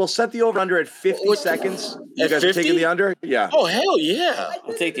 We'll set the over/under at 50 seconds. You guys 50? Are taking the under? Yeah. Oh hell yeah!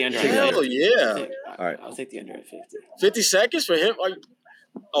 I'll take the under. Hell yeah! All right. I'll take the under at 50. 50 seconds for him?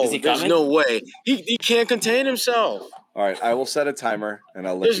 There's no way. He can't contain himself. All right, I will set a timer and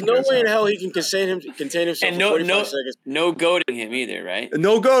I'll let There's you no way know. in hell he can contain himself. And for 45 seconds. No goading him either, right?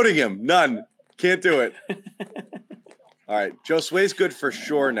 No goading him. None. Can't do it. All right, Josue's good for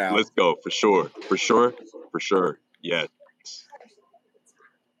sure now. Let's go for sure. Yeah.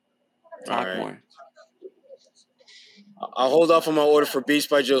 Talk more. I'll hold off on my order for Beats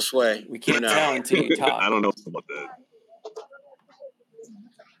by Josue. We can't tell until you talk. I don't know about that.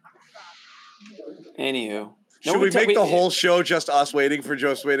 Anywho. Should we make the whole show just us waiting for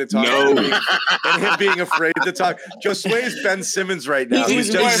Josue to talk? No. And him being afraid to talk? Josue is Ben Simmons right now.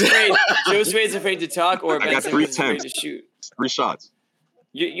 He's more afraid. Josue's afraid to talk or Ben Simmons is afraid to shoot. 3 shots.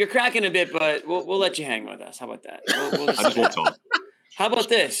 You're cracking a bit, but we'll let you hang with us. How about that? I just won't talk. How about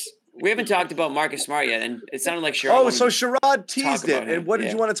this? We haven't talked about Marcus Smart yet, and it sounded like Sherrod. So Sherrod teased it. And what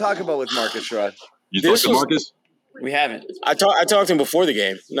did you want to talk about with Marcus, Sherrod? You talked to Marcus? We haven't. I talked to him before the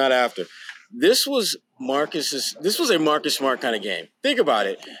game, not after. This was a Marcus Smart kind of game. Think about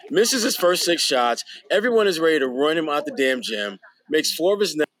it. Misses his first 6 shots. Everyone is ready to run him out the damn gym. Makes 4 of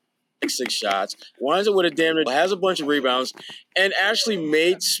his next 6 shots. Winds up with a has a bunch of rebounds, and actually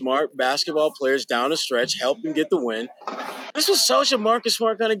made smart basketball players down the stretch, helped him get the win. This was such a Marcus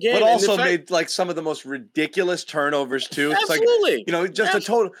Smart kind of game. But also made like some of the most ridiculous turnovers too. Absolutely. It's like, just a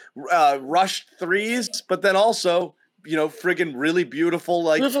total rushed threes, but then also, friggin' really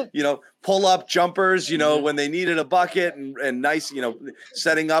beautiful, pull up jumpers, when they needed a bucket and nice,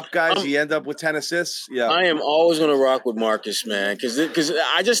 setting up guys. He ended up with 10 assists. Yeah. I am always going to rock with Marcus, man, because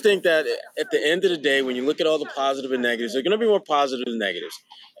I just think that at the end of the day, when you look at all the positive and negatives, there are going to be more positive than negatives.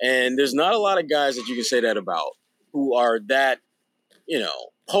 And there's not a lot of guys that you can say that about who are that,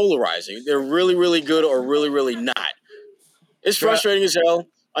 polarizing. They're really, really good or really, really not. It's frustrating as hell.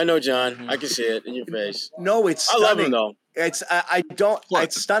 I know, John. Mm-hmm. I can see it in your face. No, it's stunning. I love him, though.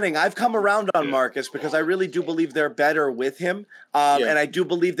 It's stunning. I've come around on Marcus because I really do believe they're better with him. And I do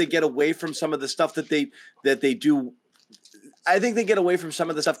believe they get away from some of the stuff that they do I think they get away from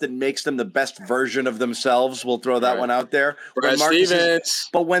some of the stuff that makes them the best version of themselves. We'll throw that one out there. Brad Stevens.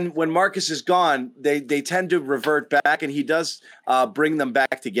 But when Marcus is gone, they tend to revert back, and he does bring them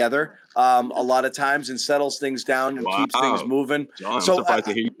back together a lot of times and settles things down and keeps things moving. John, I'm surprised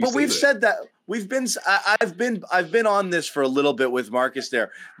to hear you but say we've that. said that I've been on this for a little bit with Marcus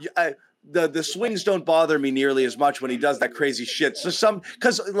there. The swings don't bother me nearly as much when he does that crazy shit. So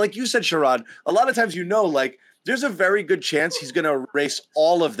because like you said, Sherrod, a lot of times like there's a very good chance he's going to erase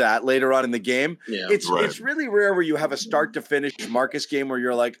all of that later on in the game. Yeah, it's really rare where you have a start to finish Marcus game where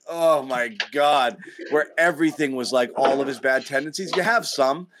you're like, oh my God, where everything was like all of his bad tendencies. You have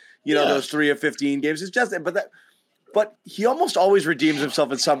some, those 3 of 15 games. It's just, but he almost always redeems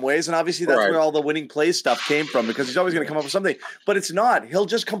himself in some ways. And obviously that's where all the winning play stuff came from, because he's always going to come up with something, but it's not. He'll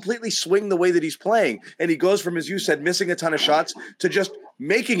just completely swing the way that he's playing. And he goes from, as you said, missing a ton of shots to just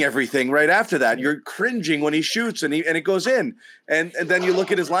making everything right after that. You're cringing when he shoots and it goes in. And then you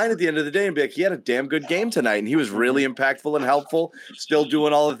look at his line at the end of the day and be like, he had a damn good game tonight. And he was really impactful and helpful, still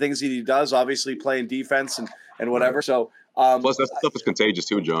doing all the things that he does, obviously playing defense and whatever. So, plus that stuff is contagious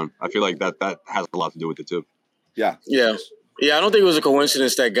too, John. I feel like that has a lot to do with it too. Yeah. I don't think it was a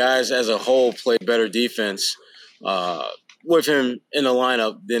coincidence that guys as a whole played better defense with him in the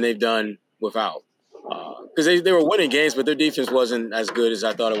lineup than they've done without. Because they were winning games, but their defense wasn't as good as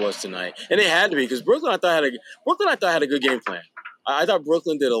I thought it was tonight, and they had to be, because Brooklyn I thought had a good game plan. I thought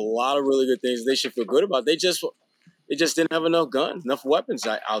Brooklyn did a lot of really good things they should feel good about. They just didn't have enough guns, enough weapons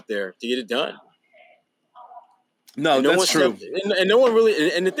out there to get it done. No, that's true. And no one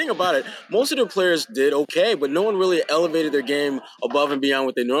really – and the thing about it, most of their players did okay, but no one really elevated their game above and beyond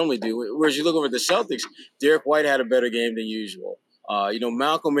what they normally do. Whereas you look over at the Celtics, Derek White had a better game than usual.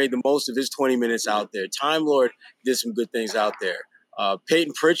 Malcolm made the most of his 20 minutes out there. Time Lord did some good things out there.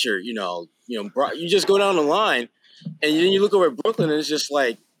 Peyton Pritchard, you just go down the line, and then you look over at Brooklyn, and it's just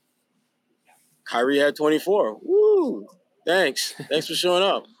like Kyrie had 24. Woo! Thanks for showing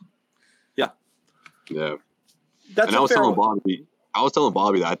up. Yeah. I was telling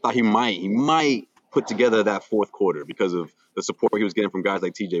Bobby that I thought he might put together that fourth quarter because of the support he was getting from guys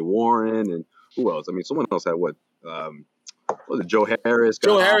like T.J. Warren and who else? I mean, someone else had what? Was it Joe Harris?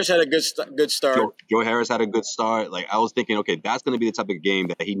 Joe Harris had a good start. Joe Harris had a good start. Like, I was thinking, okay, that's going to be the type of game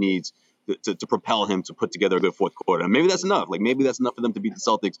that he needs to propel him to put together a good fourth quarter. And maybe that's enough. Like, maybe that's enough for them to beat the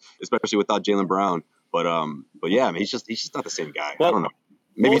Celtics, especially without Jaylen Brown. But yeah, I mean, he's just not the same guy. Well, I don't know.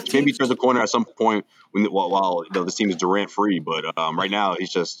 Maybe he turns the corner at some point while this team is Durant free. But right now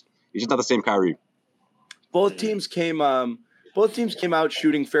he's just not the same Kyrie. Both teams came out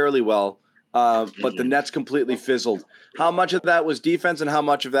shooting fairly well, but the Nets completely fizzled. How much of that was defense and how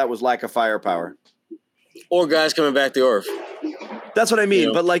much of that was lack of firepower? Or guys coming back to earth. That's what I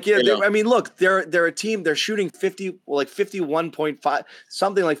mean. But I mean, look, they're a team. They're shooting 51.5,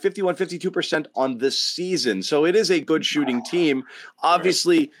 something like 52% on this season. So it is a good shooting team.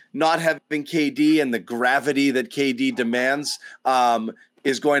 Obviously, not having KD and the gravity that KD demands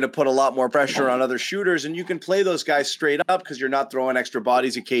is going to put a lot more pressure on other shooters. And you can play those guys straight up because you're not throwing extra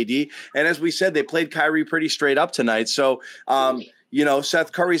bodies at KD. And as we said, they played Kyrie pretty straight up tonight. So,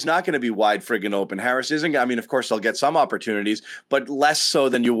 Seth Curry's not going to be wide friggin' open. Harris isn't. I mean, of course, they'll get some opportunities, but less so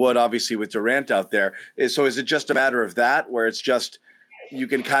than you would, obviously, with Durant out there. So is it just a matter of that, where it's just you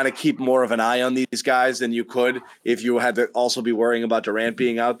can kind of keep more of an eye on these guys than you could if you had to also be worrying about Durant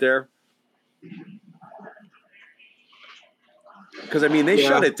being out there? Because, I mean, they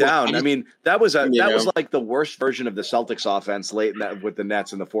shut it down. I mean, that was like the worst version of the Celtics offense late in that with the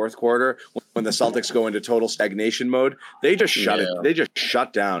Nets in the fourth quarter when the Celtics go into total stagnation mode. They just shut it. They just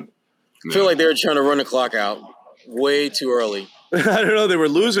shut down. I feel like they were trying to run the clock out way too early. I don't know. They were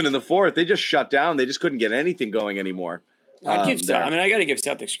losing in the fourth. They just shut down. They just couldn't get anything going anymore. I got to give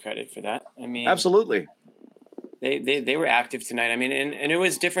Celtics credit for that. I mean, absolutely. They were active tonight. I mean, and it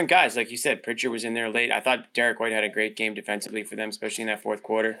was different guys. Like you said, Pritchard was in there late. I thought Derek White had a great game defensively for them, especially in that fourth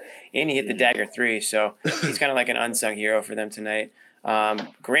quarter. And he hit the dagger three, so he's kind of like an unsung hero for them tonight.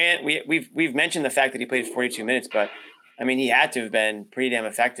 Grant, we've mentioned the fact that he played 42 minutes, but, I mean, he had to have been pretty damn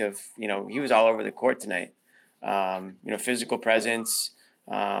effective. He was all over the court tonight. Physical presence,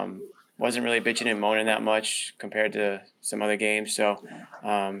 wasn't really bitching and moaning that much compared to some other games. So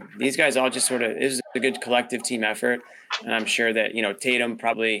these guys all just sort of – it was a good collective team effort, and I'm sure that, Tatum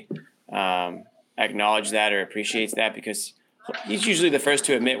probably acknowledged that or appreciates that because he's usually the first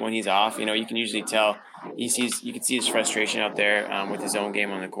to admit when he's off. You can usually tell you can see his frustration out there with his own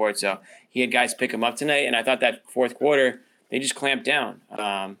game on the court. So he had guys pick him up tonight, and I thought that fourth quarter they just clamped down.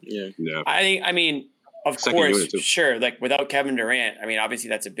 I mean – Of course, sure. Like without Kevin Durant, I mean, obviously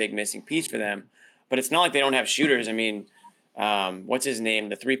that's a big missing piece for them. But it's not like they don't have shooters. I mean, what's his name?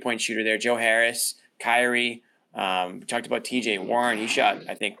 The 3-point shooter there, Joe Harris, Kyrie. We talked about TJ Warren. He shot,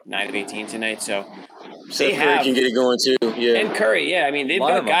 I think, 9 of 18 tonight. So Curry can get it going too. Yeah. And Curry, yeah. I mean, they've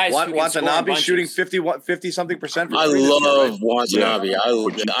got guys who can score in Watanabe bunches. shooting 50-something percent. I love Watanabe.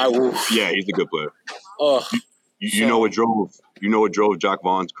 Yeah, he's a good player. Oh, you know what drove Jacques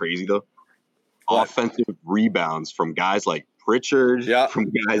Vaughn's crazy though? What? Offensive rebounds from guys like Pritchard,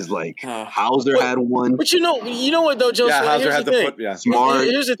 from guys like Hauser had one. But you know what though, Joseph? Yeah, Hauser had the foot. Smart,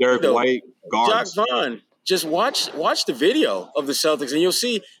 Derek White, guards. Jacques Vaughn. Just watch the video of the Celtics, and you'll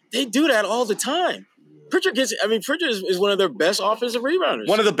see they do that all the time. Pritchard is one of their best offensive rebounders.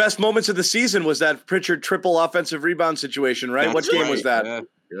 One of the best moments of the season was that Pritchard triple offensive rebound situation, right? What game was that?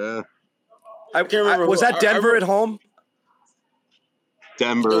 Yeah. I can't remember. Was that Denver at home?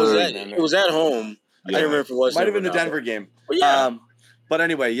 Denver. It was at home. Yeah. I don't remember if it was. Might have been the Denver game. Well, yeah. But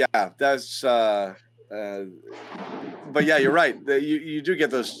anyway, yeah, that's. But yeah, you're right. You do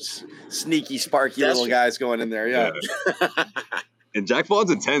get those sneaky, sparky little guys going in there. Yeah. And Jacques Vaughn's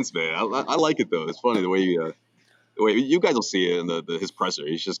intense, man. I like it though. It's funny the way you guys will see it in his presser.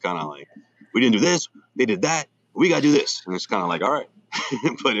 He's just kind of like, we didn't do this, they did that, we gotta do this, and it's kind of like, all right.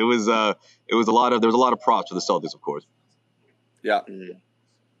 But there was a lot of props for the Celtics, of course. Yeah.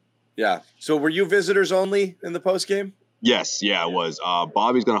 Yeah. So were you visitors only in the post game? Yes, yeah, it was.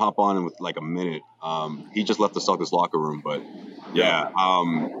 Bobby's gonna hop on in with like a minute. He just left the Celtics locker room, but yeah.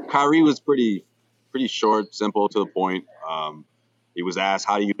 Kyrie was pretty short, simple, to the point. He was asked,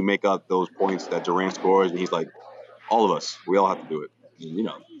 how do you make up those points that Durant scores? And he's like, all of us, we all have to do it. And,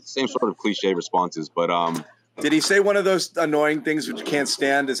 same sort of cliche responses, but did he say one of those annoying things which you can't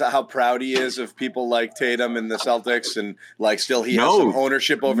stand is how proud he is of people like Tatum and the Celtics, and like still he has some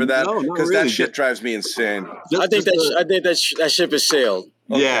ownership over that? Because that shit drives me insane. I think that ship has sailed.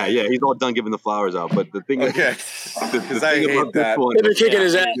 Okay. Yeah, he's all done giving the flowers out. But the thing is, because I hate that. They've been kicking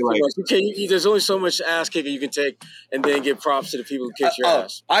his ass. There's only so much ass kicking you can take, and then give props to the people who kick your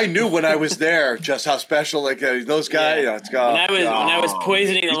ass. I knew when I was there just how special those guys. Yeah. When I was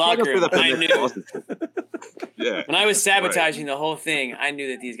poisoning the locker room, I knew. Yeah. When I was sabotaging the whole thing, I knew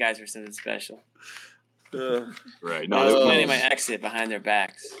that these guys were something special. Right. No, I was planning my exit behind their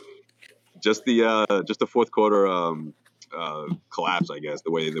backs. Just the fourth quarter collapse, I guess,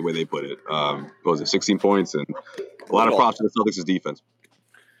 the way they put it. What was it, 16 points, and a lot of props to the Celtics' defense.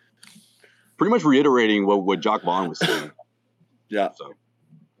 Pretty much reiterating what Jacques Vaughn was saying. Yeah. So,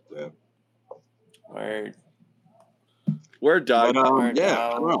 yeah. Word, Doug. But, yeah, I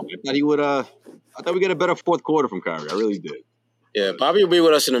don't know. I thought he would. I thought we get a better fourth quarter from Kyrie. I really did. Yeah, Bobby will be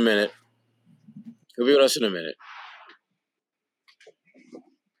with us in a minute. He'll be with us in a minute.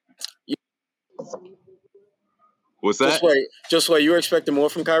 What's that? Just wait. You were expecting more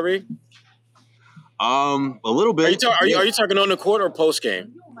from Kyrie? A little bit. Are you talking on the court or post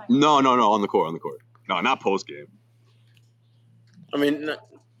game? No, on the court. No, not post game. I mean,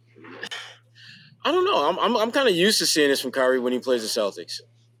 I don't know. I'm kind of used to seeing this from Kyrie when he plays the Celtics.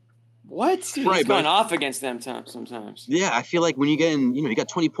 What? Dude, he's going off against them sometimes. Yeah, I feel like when you get in, you got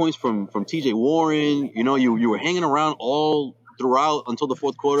 20 points from TJ Warren. You were hanging around all throughout until the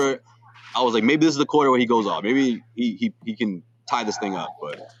fourth quarter. I was like, maybe this is the quarter where he goes off. Maybe he can tie this thing up,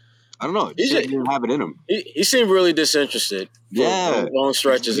 but I don't know. He didn't have it in him. He seemed really disinterested. For long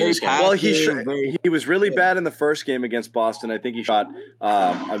stretches in this game. Well, he was really bad in the first game against Boston. I think he shot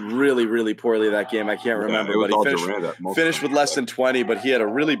really, really poorly that game. I can't remember, but he finished with less than 20. But he had a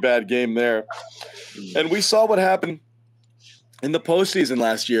really bad game there. And we saw what happened in the postseason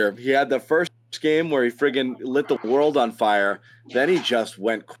last year. He had the first game where he friggin' lit the world on fire. Then he just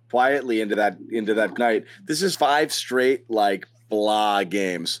went quietly into that night. This is 5 straight blah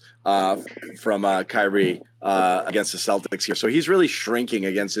games from Kyrie against the Celtics here. So he's really shrinking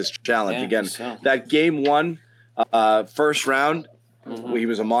against this challenge. Yeah, again. So. That game 1 first round, he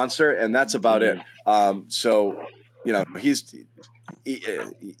was a monster, and that's about it. So he's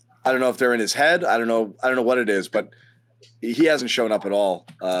I don't know if they're in his head. I don't know what it is, but he hasn't shown up at all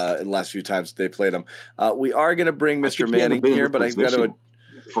in the last few times they played him. We are going to bring Mr. Manning here, but I've got to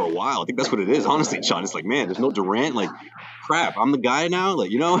for a while. I think that's what it is. Honestly, Sean, it's like, man, there's no Durant. Crap, I'm the guy now.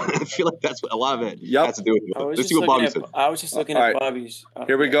 I feel like that's what a lot of it has to do with it. Let's see what Bobby said. I was just looking at Bobby's.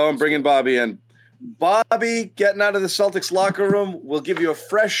 Here we go. I'm bringing Bobby in. Bobby, getting out of the Celtics locker room. We'll give you a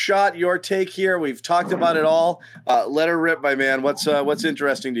fresh shot. Your take here. We've talked about it all. Let her rip, my man. What's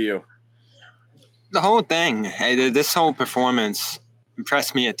interesting to you? The whole thing. This whole performance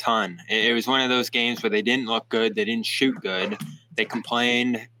impressed me a ton. It was one of those games where they didn't look good. They didn't shoot good. They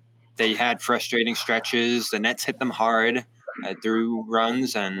complained. They had frustrating stretches. The Nets hit them hard through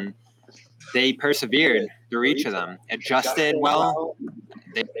runs, and they persevered. through each of them. Adjusted well.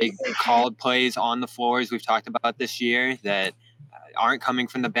 They called plays on the floors we've talked about this year that aren't coming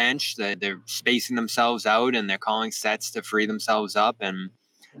from the bench. They're spacing themselves out, and they're calling sets to free themselves up. And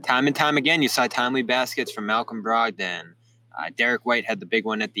time again, you saw timely baskets from Malcolm Brogdon. Derek White had the big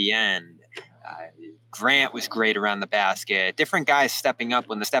one at the end. Grant was great around the basket. Different guys stepping up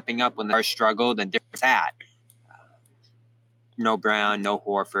when they struggled, and different that. No Brown, no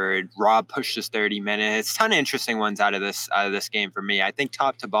Horford. Rob pushed us 30 minutes. Ton of interesting ones out of this game for me. I think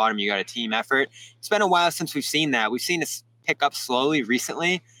top to bottom, you got a team effort. It's been a while since we've seen that. We've seen it pick up slowly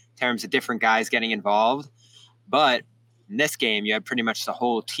recently in terms of different guys getting involved. But in this game, you had pretty much the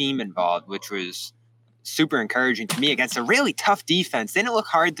whole team involved, which was super encouraging to me against a really tough defense. Didn't it look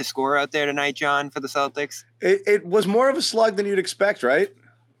hard to score out there tonight, John, for the Celtics? It was more of a slug than you'd expect, right?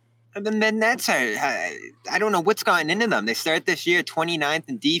 And then that's I don't know what's gotten into them. They start this year 29th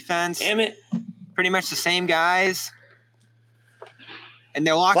in defense. Damn it. Pretty much the same guys. And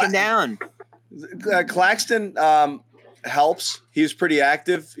they're locking down. Claxton helps. He was pretty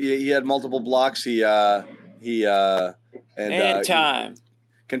active. He had multiple blocks. And time.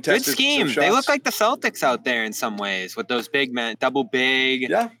 Good scheme. They look like the Celtics out there in some ways with those big men, double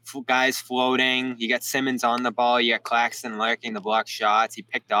big guys floating. You got Simmons on the ball. You got Claxton lurking the block shots. He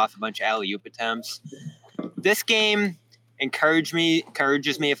picked off a bunch of alley-oop attempts. This game encourages me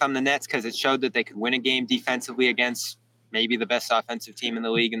if I'm the Nets because it showed that they could win a game defensively against maybe the best offensive team in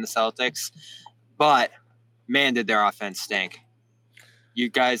the league in the Celtics. But, man, did their offense stink. You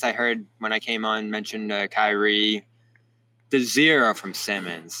guys, I heard when I came on, mentioned Kyrie. The zero from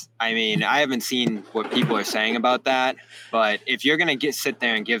Simmons. I mean, I haven't seen what people are saying about that, but if you're going to sit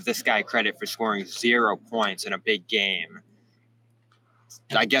there and give this guy credit for scoring 0 points in a big game,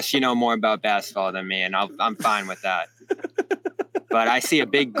 I guess you know more about basketball than me, and I'm fine with that. But I see a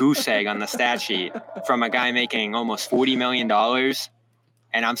big goose egg on the stat sheet from a guy making almost $40 million,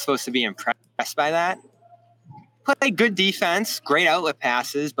 and I'm supposed to be impressed by that. Play good defense, great outlet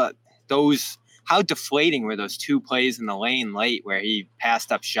passes, but how deflating were those 2 plays in the lane late where he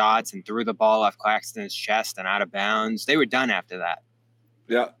passed up shots and threw the ball off Claxton's chest and out of bounds? They were done after that.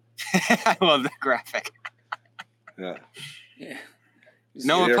 Yeah. I love the graphic. Yeah.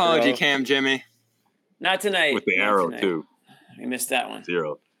 No apology cam, Jimmy. Not tonight. With the arrow, too. We missed that one.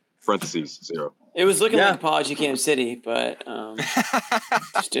 0. Parentheses, 0. It was looking like Apology Cam City, but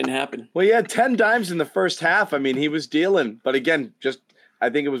just didn't happen. Well, he had 10 dimes in the first half. I mean, he was dealing. But again, I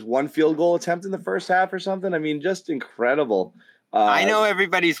think it was 1 field goal attempt in the first half or something. I mean, just incredible. I know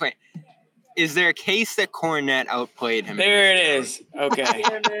everybody's waiting. Is there a case that Cornette outplayed him? There it is. Okay.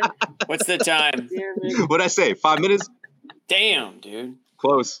 What's the time? What'd I say? 5 minutes? Damn, dude.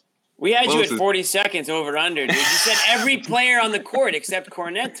 Close. We had you at 40 seconds over under, dude. You said every player on the court except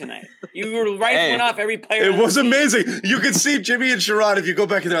Cornette tonight. You were rifling off every player. It was amazing. You could see Jimmy and Sherrod if you go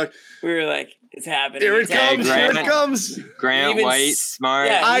back and they're like, we were like, it's happening. Here it comes. Grant, here it comes. Grant White, smart.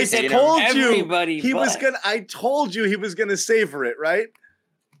 Yeah, I told you he was gonna. I told you he was gonna savor it, right?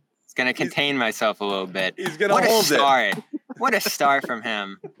 He's gonna contain myself a little bit. He's gonna hold it. What a star from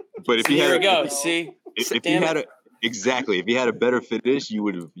him. But if here we go. See, if he had a better finish, you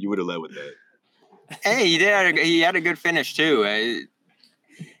would have led with that. Hey, he had a good finish too.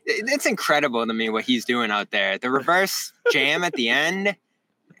 It's incredible to me what he's doing out there. The reverse jam at the end.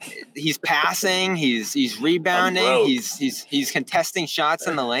 He's passing. He's rebounding. He's contesting shots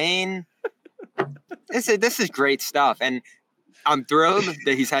in the lane. This is great stuff, and I'm thrilled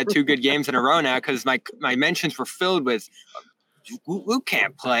that he's had 2 good games in a row now because my mentions were filled with Luke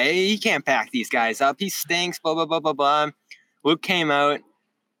can't play. He can't back these guys up. He stinks. Blah blah blah blah blah. Luke came out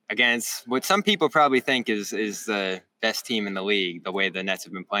against what some people probably think is the best team in the league. The way the Nets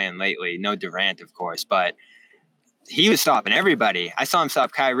have been playing lately. No Durant, of course, but he was stopping everybody. I saw him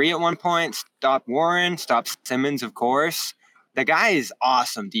stop Kyrie at one point, stop Warren, stop Simmons, of course. The guy is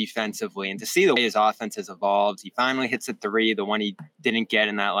awesome defensively, and to see the way his offense has evolved, he finally hits a 3, the one he didn't get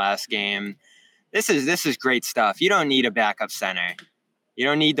in that last game. This is great stuff. You don't need a backup center. You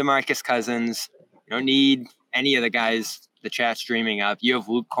don't need DeMarcus Cousins. You don't need any of the guys the chat's dreaming up. You have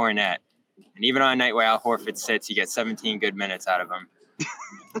Luke Cornette. And even on a night where Al Horford sits, you get 17 good minutes out of him.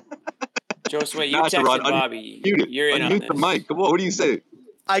 Joe Sway, you texted Bobby. You're in on this. The mic. Come on, what do you say?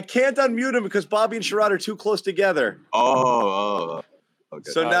 I can't unmute him because Bobby and Sherrod are too close together. Oh.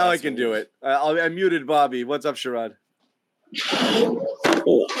 Okay. So now I can do it. I muted Bobby. What's up, Sherrod?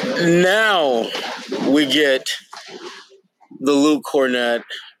 Now we get the Luke Cornette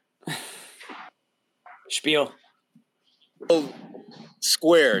spiel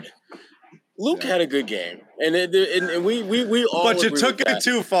squared. Luke had a good game, and we all. But you took it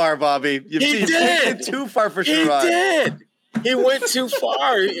too far, Bobby. You did it too far for Sherrod. He did. He went too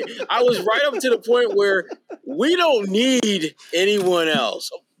far. I was right up to the point where we don't need anyone else.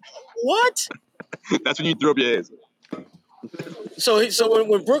 What? That's when you threw up your hands. So when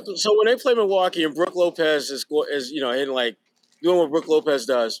they play Milwaukee and Brook Lopez is hitting like doing what Brook Lopez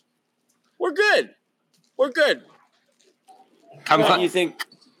does, we're good. We're good. What do you think?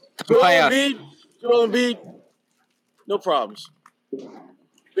 Joel Embiid, no problems.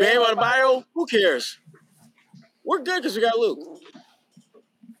 Bam Adebayo, who cares? We're good because we got Luke.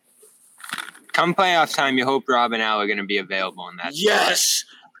 Come playoff time, you hope Rob and Al are going to be available in that. Yes.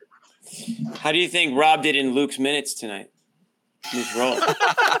 Spot. How do you think Rob did in Luke's minutes tonight? Luke's role.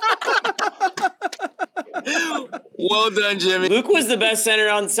 Well done, Jimmy. Luke was the best center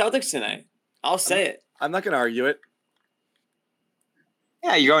on the Celtics tonight. I'll say it. I'm not going to argue it.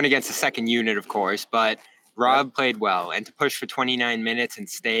 Yeah, you're going against the second unit, of course, but Rob played well. And to push for 29 minutes and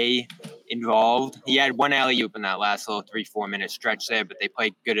stay involved, he had one alley-oop in that last little 3-4 minute stretch there, but they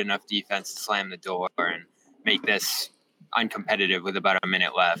played good enough defense to slam the door and make this uncompetitive with about a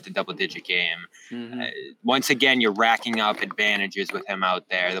minute left, a double-digit game. Mm-hmm. Once again, you're racking up advantages with him out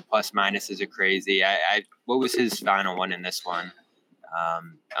there. The plus-minuses are crazy. What was his final one in this one?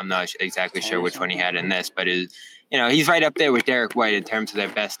 I'm not exactly sure which one he had in this, but he's right up there with Derek White in terms of their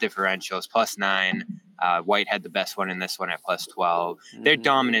best differentials, +9. White had the best one in this one at +12. Mm-hmm. They're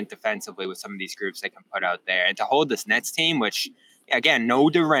dominant defensively with some of these groups they can put out there. And to hold this Nets team, which, again, no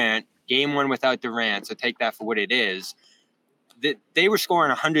Durant, game one without Durant, so take that for what it is. They were scoring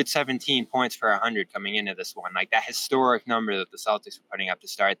 117 points per 100 coming into this one, like that historic number that the Celtics were putting up to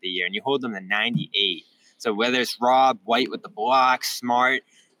start the year, and you hold them to 98. So whether it's Rob, White with the blocks, Smart,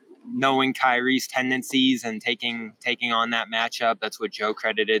 knowing Kyrie's tendencies and taking on that matchup, that's what Joe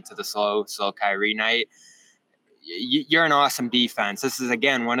credited to the slow Kyrie night. You're an awesome defense. This is,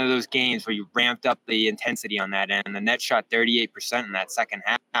 again, one of those games where you ramped up the intensity on that end. The Nets shot 38% in that second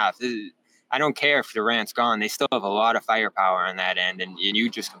half. I don't care if Durant's gone. They still have a lot of firepower on that end, and you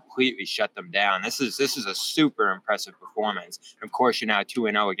just completely shut them down. This is a super impressive performance. And of course, you're now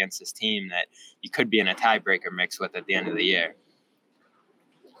 2-0 against this team that you could be in a tiebreaker mix with at the end of the year.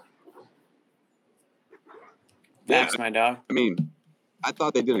 Thanks, my dog. I mean, I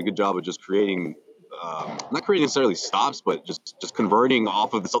thought they did a good job of just creating, not creating necessarily stops, but just converting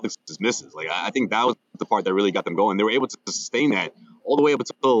off of the Celtics' misses. Like, I think that was the part that really got them going. They were able to sustain that all the way up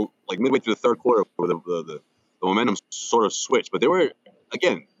until like midway through the third quarter, where the momentum sort of switched. But they were,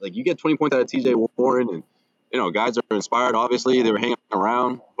 again, like, you get 20 points out of TJ Warren, and guys are inspired. Obviously, they were hanging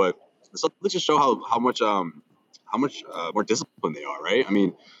around, but the Celtics just show how much more disciplined they are, right? I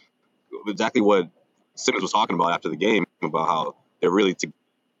mean, exactly what Simmons was talking about after the game, about how they're really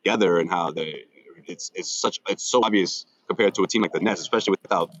together and how it's so obvious compared to a team like the Nets, especially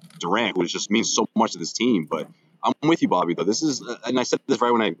without Durant, who just means so much to this team. But I'm with you, Bobby, though. This is, and I said this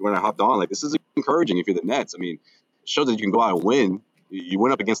right when I hopped on, like, this is encouraging if you're the Nets. I mean, it shows that you can go out and win. You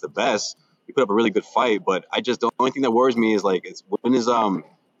went up against the best. You put up a really good fight, but the only thing that worries me is, like, when is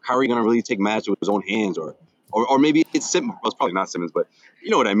Kyrie gonna really take matters to his own hands, or maybe it's Simmons. Well, it's probably not Simmons, but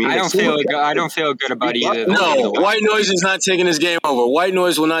you know what I mean. I don't feel good about either. No, White Noise is not taking this game over. White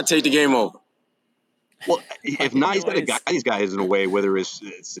Noise will not take the game over. Well, if not, he's got to guide these guys in a way, whether it's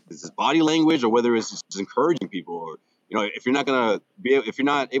his body language or whether it's just encouraging people, or if you're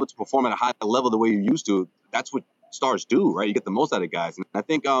not able to perform at a high level the way you used to, that's what stars do, right? You get the most out of guys, and I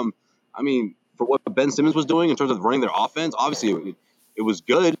think, I mean, for what Ben Simmons was doing in terms of running their offense, obviously it was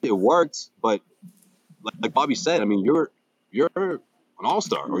good, it worked, but like Bobby said, I mean, you're an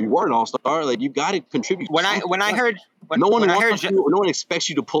all-star, or you were an all-star. Like, you got to contribute. No one expects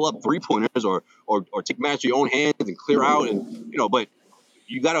you to pull up 3-pointers or take matters to your own hands and clear out, and but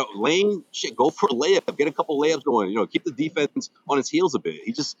you got to go for a layup, get a couple layups going. Keep the defense on its heels a bit.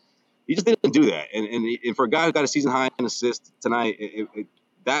 He just didn't do that, and for a guy who got a season high in assists tonight,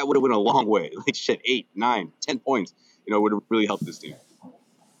 that would have went a long way. Like, 8, 9, 10 points, would have really helped this team.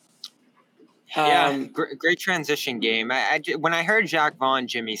 Great transition game. When I heard Jacques Vaughn,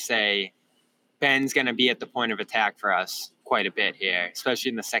 Jimmy, say Ben's going to be at the point of attack for us quite a bit here, especially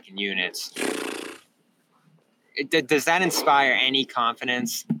in the second units, does that inspire any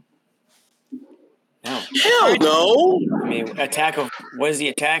confidence? No. Hell no. I mean, what is he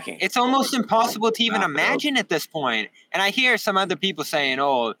attacking? It's almost impossible to even imagine at this point. And I hear some other people saying,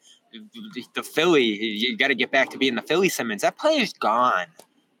 oh, the Philly, you got to get back to being the Philly Simmons. That player's gone.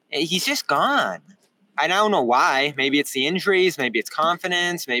 He's just gone. And I don't know why. Maybe it's the injuries. Maybe it's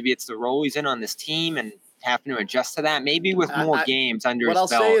confidence. Maybe it's the role he's in on this team. And having to adjust to that. Maybe with more games under his belt,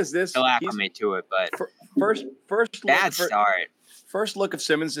 say is this, he'll acclimate to it. But first look of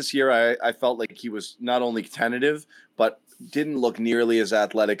Simmons this year, I felt like he was not only tentative, but didn't look nearly as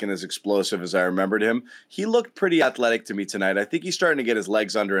athletic and as explosive as I remembered him. He looked pretty athletic to me tonight. I think he's starting to get his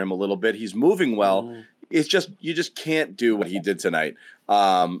legs under him a little bit. He's moving well. It's just you just can't do what he did tonight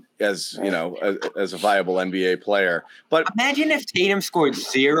as a viable NBA player. But imagine if Tatum scored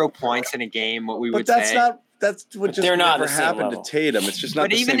 0 points in a game, what we would say. That's what just never happened to Tatum. It's just not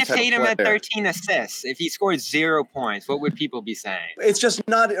the same type of player. But even if Tatum had 13 assists, if he scored 0 points, what would people be saying? It's just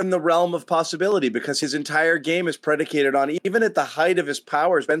not in the realm of possibility because his entire game is predicated on, even at the height of his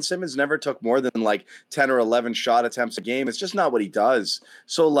powers, Ben Simmons never took more than like 10 or 11 shot attempts a game. It's just not what he does.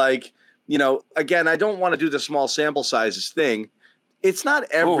 So again, I don't want to do the small sample sizes thing. It's not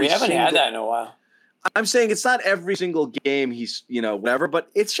every we haven't had that in a while. I'm saying it's not every single game he's, whatever,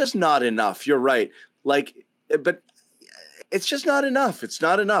 but it's just not enough. You're right. But it's just not enough. It's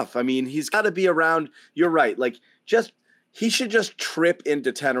not enough. I mean, he's got to be around. You're right. He should just trip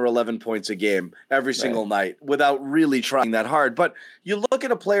into 10 or 11 points a game every single night without really trying that hard. But you look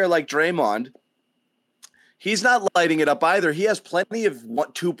at a player like Draymond, he's not lighting it up either. He has plenty of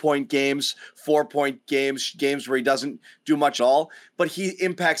 2-point games, 4-point games where he doesn't do much at all, but he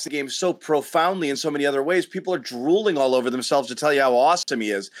impacts the game so profoundly in so many other ways. People are drooling all over themselves to tell you how awesome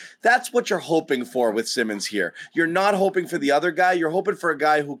he is. That's what you're hoping for with Simmons here. You're not hoping for the other guy. You're hoping for a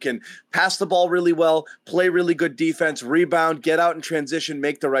guy who can pass the ball really well, play really good defense, rebound, get out in transition,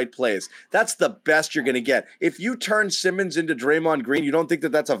 make the right plays. That's the best you're going to get. If you turn Simmons into Draymond Green, you don't think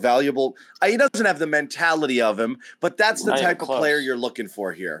that that's a valuable – he doesn't have the mentality of him, but that's the type of player you're looking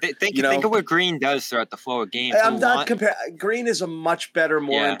for here. Think of what Green does throughout the flow of games. I'm not comparing. Green is a much better,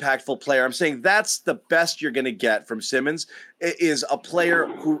 more impactful player. I'm saying that's the best you're going to get from Simmons is a player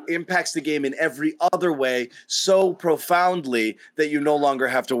who impacts the game in every other way so profoundly that you no longer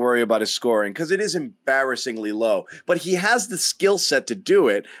have to worry about his scoring because it is embarrassingly low. But he has the skill set to do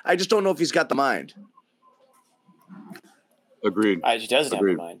it. I just don't know if he's got the mind. Agreed. He doesn't have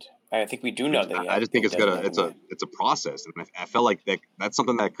the mind. I think we do know that. I just think it's a process, and I felt like that's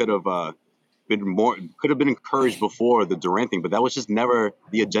something that could have been encouraged before the Durant thing, but that was just never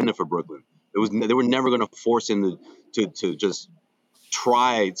the agenda for Brooklyn. They were never going to force him to just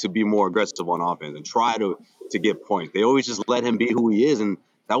try to be more aggressive on offense and try to get points. They always just let him be who he is, and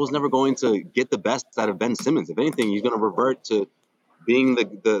that was never going to get the best out of Ben Simmons. If anything, he's going to revert to being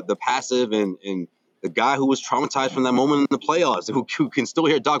the passive and the guy who was traumatized from that moment in the playoffs, who can still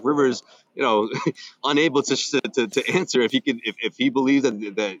hear Doc Rivers, unable to answer if he believes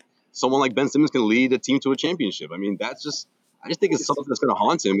that someone like Ben Simmons can lead a team to a championship. I mean, I just think it's something that's going to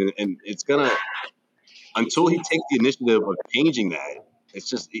haunt him, and it's going to, until he takes the initiative of changing that, it's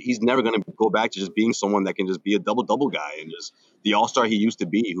just he's never going to go back to just being someone that can just be a double guy and just the all-star he used to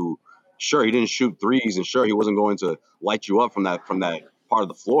be. Who, sure, he didn't shoot threes, and sure, he wasn't going to light you up from that part of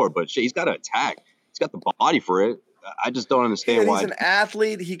the floor, but shit, he's got to attack. He's got the body for it. I just don't understand why. He's an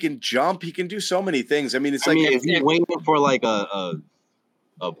athlete. He can jump. He can do so many things. I mean, is he waiting for like a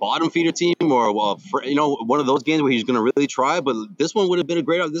bottom feeder team or one of those games where he's going to really try? But this one would have been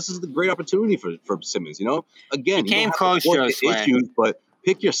this is the great opportunity for Simmons. Again, he came close to issues, but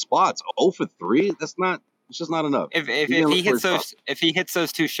pick your spots. 0 for 3. It's just not enough. If he hits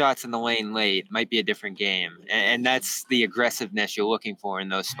those 2 shots in the lane late, it might be a different game. And that's the aggressiveness you're looking for in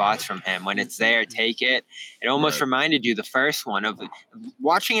those spots from him. When it's there, take it. It almost reminded you the first one of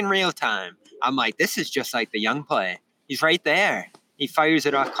watching in real time. I'm like, this is just like the young play. He's right there. He fires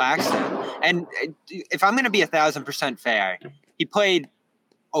it off Claxton. And if I'm going to be 1,000% fair, he played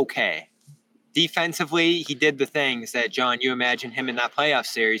okay. Defensively, he did the things that, John, you imagine him in that playoff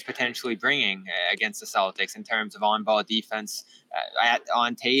series potentially bringing against the Celtics in terms of on-ball defense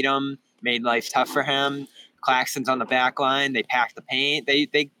on Tatum, made life tough for him. Claxton's on the back line. They pack the paint.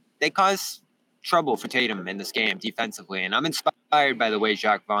 They cause trouble for Tatum in this game defensively, and I'm inspired by the way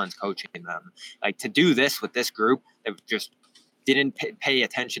Jacques Vaughn's coaching them. Like, to do this with this group that just didn't pay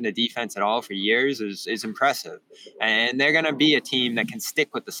attention to defense at all for years is impressive. And they're going to be a team that can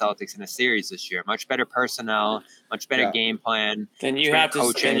stick with the Celtics in a series this year. Much better personnel, much better game plan. Then you have to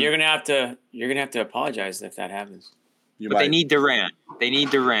coaching. And you're going to have to apologize if that happens. They need Durant.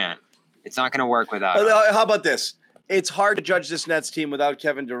 It's not going to work without him. How about this? It's hard to judge this Nets team without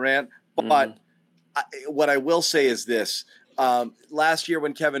Kevin Durant, but what I will say is this. Last year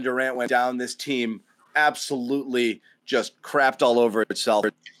when Kevin Durant went down, this team absolutely just crapped all over itself.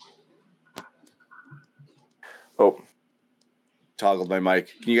 Oh, toggled my mic.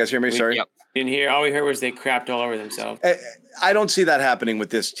 Can you guys hear me? Sorry. Yep. Didn't hear. All we heard was they crapped all over themselves. I don't see that happening with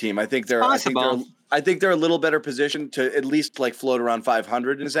this team. I think they're I think they're a little better positioned to at least like float around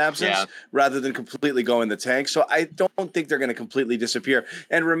 500 in his absence rather than completely go in the tank. So I don't think they're going to completely disappear.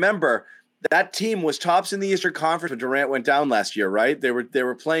 And remember, that team was tops in the Eastern Conference when Durant went down last year, right? They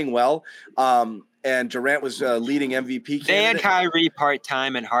were playing well. And Durant was leading MVP candidate. They had Kyrie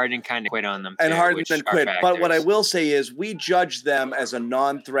part-time, and Harden kind of quit on them, and Harden then quit. But what I will say is we judge them as a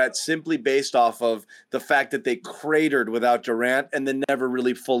non-threat simply based off of the fact that they cratered without Durant and then never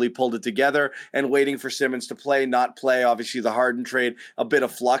really fully pulled it together and waiting for Simmons to play, not play. Obviously, the Harden trade, a bit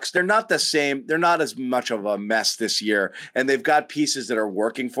of flux. They're not the same. They're not as much of a mess this year, and they've got pieces that are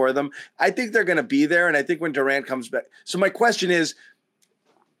working for them. I think they're going to be there, and I think when Durant comes back. So my question is,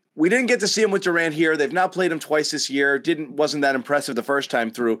 we didn't get to see him with Durant here. They've now played him twice this year. Wasn't that impressive the first time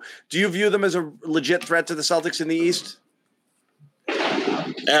through. Do you view them as a legit threat to the Celtics in the East?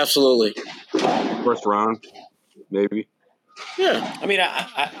 Absolutely. First round, maybe. Yeah. I mean,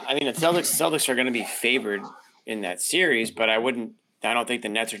 the Celtics are going to be favored in that series, but I don't think the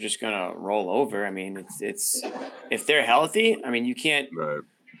Nets are just going to roll over. I mean, it's if they're healthy. I mean, you can't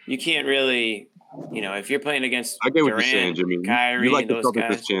really. If you're playing against Durant, Kyrie, you like and those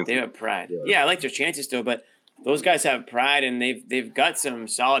guys, they have pride. Yeah, I like their chances still, but those guys have pride, and they've got some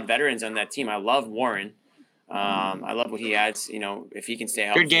solid veterans on that team. I love Warren. I love what he adds. If he can stay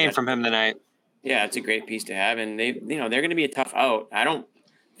healthy. Good game from him tonight. Yeah, it's a great piece to have, and they're going to be a tough out. I don't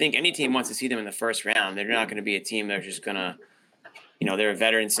think any team wants to see them in the first round. They're not going to be a team that's just going to, they're a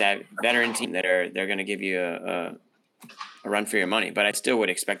veteran team they're going to give you a run for your money, but I still would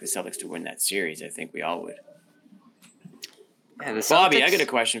expect the Celtics to win that series. I think we all would. Yeah, Bobby, I got a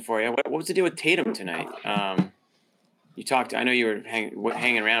question for you. What was the deal with Tatum tonight? You talked. I know you were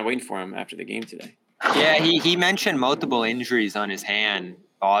hanging around waiting for him after the game today. Yeah, he mentioned multiple injuries on his hand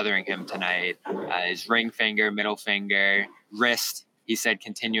bothering him tonight. His ring finger, middle finger, wrist. He said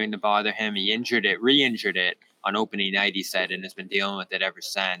continuing to bother him. He re-injured it on opening night. He said, and has been dealing with it ever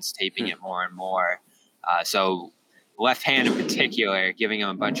since, taping it more and more. So. Left hand in particular, giving him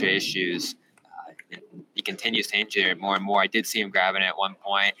a bunch of issues. He continues to injure it more and more. I did see him grabbing it at one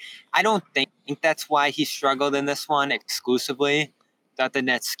point. I don't think that's why he struggled in this one exclusively. Thought the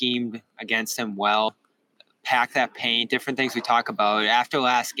Nets schemed against him well. Pack that paint, different things we talk about. After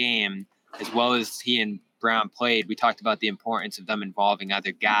last game, as well as he and Brown played, we talked about the importance of them involving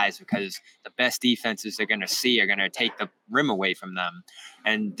other guys because the best defenses they're going to see are going to take the rim away from them.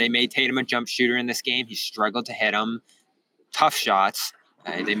 And they made Tatum a jump shooter in this game. He struggled to hit them. Tough shots.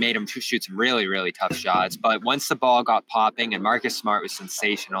 They made him shoot some really, really tough shots. But once the ball got popping, and Marcus Smart was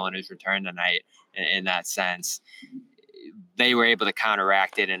sensational in his return tonight in that sense, they were able to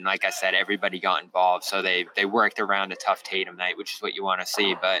counteract it. And like I said, everybody got involved. So they worked around a tough Tatum night, which is what you want to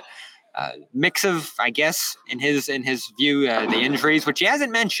see. But mix of, I guess, in his view, the injuries, which he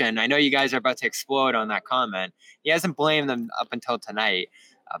hasn't mentioned. I know you guys are about to explode on that comment. He hasn't blamed them up until tonight.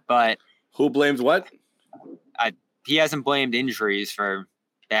 But who blames what? He hasn't blamed injuries for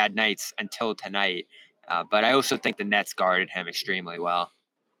bad nights until tonight. But I also think the Nets guarded him extremely well.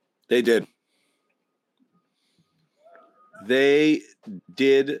 They did. They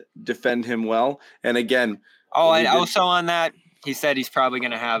did defend him well. And again. And also on that, he said he's probably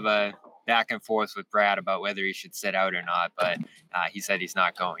going to have a back and forth with Brad about whether he should sit out or not. But he said he's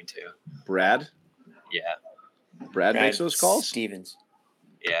not going to. Brad? Yeah. Brad makes those calls? Stevens.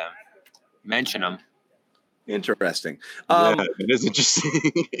 Yeah. Mention him. Interesting. It is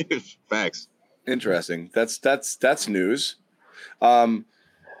interesting. Facts. Interesting. That's news. Can't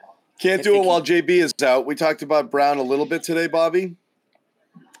do it while JB is out. We talked about Brown a little bit today, Bobby,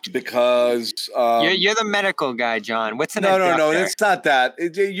 because you're the medical guy, John. What's an adductor? No, it's not that.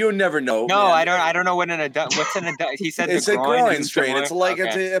 You never know. No, man. I don't know what an adductor. What's an adductor? He said it's a groin strain. It's like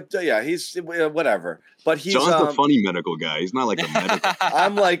he's whatever. But he's John's a funny medical guy. He's not like a medical.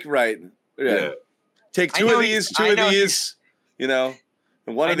 I'm like right. Yeah. Take two of these, and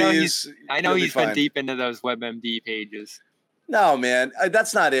one of these. I know he's been deep into those WebMD pages. No, man,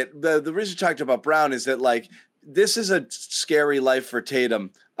 that's not it. The reason I talked about Brown is that, like, this is a scary life for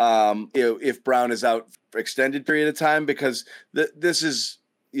Tatum if Brown is out for extended period of time because this is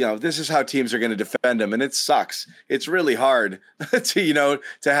how teams are going to defend him, and it sucks. It's really hard to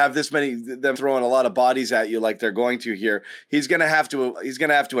have this many them throwing a lot of bodies at you like they're going to here. He's going to have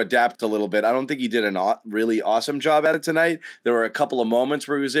to adapt a little bit. I don't think he did a really awesome job at it tonight. There were a couple of moments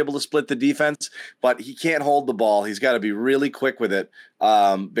where he was able to split the defense, but he can't hold the ball. He's got to be really quick with it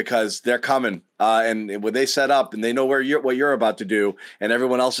because they're coming. And when they set up and they know what you're about to do, and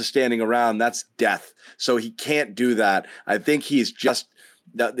everyone else is standing around, that's death. So he can't do that. I think he's just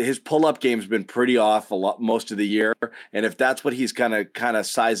his pull-up game's been pretty off most of the year, and if that's what he's kind of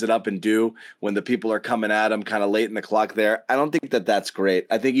size it up and do when the people are coming at him kind of late in the clock there, I don't think that's great.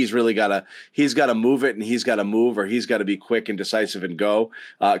 I think he's really got to move it, and he's got to move, or he's got to be quick and decisive and go,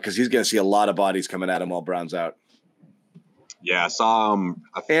 because he's going to see a lot of bodies coming at him while Brown's out. Yeah, I saw him.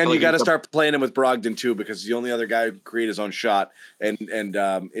 And you got to start playing him with Brogdon too, because he's the only other guy who can create his own shot, and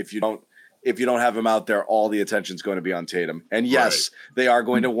if you don't have him out there, all the attention's going to be on Tatum. And yes, they are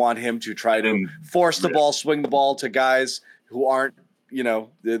going to want him to try to force the ball, swing the ball to guys who aren't, to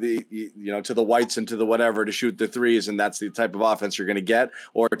the Whites and to the whatever to shoot the threes, and that's the type of offense you're going to get.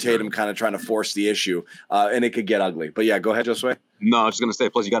 Or Tatum kind of trying to force the issue, and it could get ugly. But yeah, go ahead, Josue. No, I was just going to say,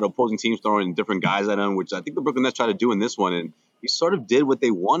 plus you got opposing teams throwing different guys at him, which I think the Brooklyn Nets tried to do in this one, and he sort of did what they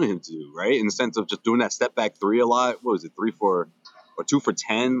wanted him to do, right? In the sense of just doing that step back three a lot. What was it, 3 for or 2 for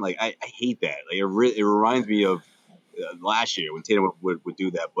 10? Like I hate that. Like it reminds me of last year when Tatum would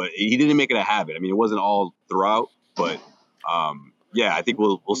do that, but he didn't make it a habit. I mean, it wasn't all throughout, but yeah, I think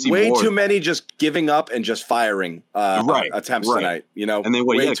we'll see way more. Too many just giving up and just firing attempts tonight. And then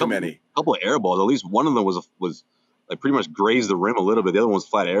way too many. A couple of air balls. At least one of them was like pretty much grazed the rim a little bit. The other one was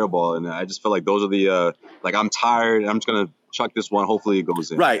flat air ball, and I just felt like those are the I'm tired. I'm just gonna chuck this one. Hopefully it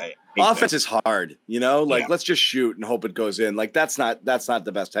goes in. Right. Offense is hard, let's just shoot and hope it goes in. Like that's not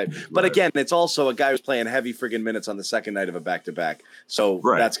the best type. But again, it's also a guy who's playing heavy friggin' minutes on the second night of a back-to-back. So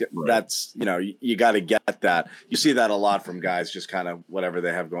that's you got to get that. You see that a lot from guys, just kind of whatever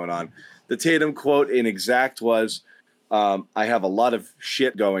they have going on. The Tatum quote in exact was, I have a lot of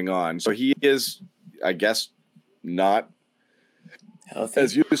shit going on. So he is, I guess, not healthy.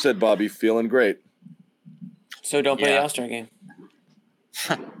 As you said, Bobby, feeling great. So don't play the All-Star game.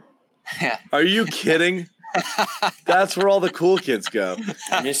 Are you kidding? That's where all the cool kids go.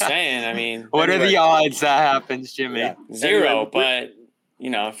 I'm just saying. I mean, what are the odds that happens, Jimmy? Yeah. 0. But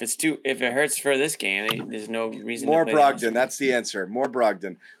if it hurts for this game, there's no reason. More to play Brogdon. That's the answer. More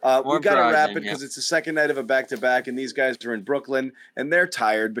Brogdon. We got to wrap it because it's the second night of a back-to-back, and these guys are in Brooklyn, and they're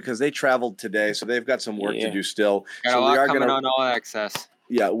tired because they traveled today, so they've got some work to do still. So we are going on All Access.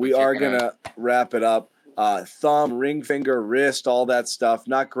 Yeah, we are going to wrap it up. Thumb, ring finger, wrist, all that stuff.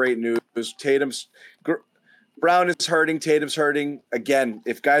 Not great news. Brown is hurting. Tatum's hurting. Again,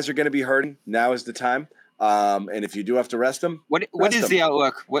 if guys are going to be hurting, now is the time. And if you do have to rest them, what is the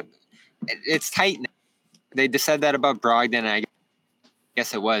outlook? It's tight. They just said that about Brogdon. I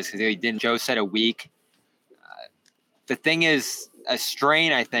guess it was because they didn't. Joe said a week. The thing is, a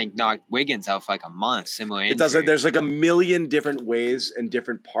strain, I think, knocked Wiggins out for like a month. Similar injury. It doesn't. There's like a million different ways and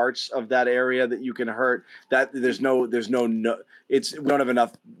different parts of that area that you can hurt. That we don't have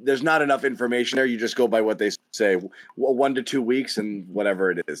enough. There's not enough information there. You just go by what they say. 1 to 2 weeks and whatever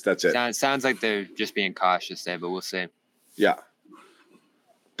it is. That's it. Sounds like they're just being cautious there, but we'll see. Yeah.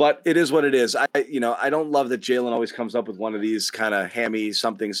 But it is what it is. I don't love that Jalen always comes up with one of these kind of hammy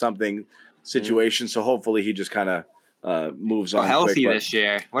something situations. So hopefully he just kind of moves on healthy this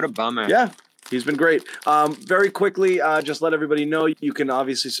year. What a bummer. Yeah, he's been great. Very quickly, just let everybody know you can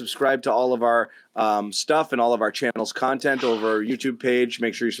obviously subscribe to all of our stuff and all of our channel's content over our YouTube page.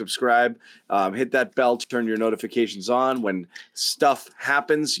 Make sure you subscribe. Hit that bell to turn your notifications on. When stuff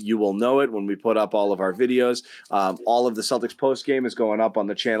happens, you will know it when we put up all of our videos. All of the Celtics post game is going up on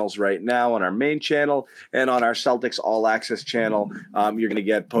the channels right now, on our main channel and on our Celtics All Access channel. You're going to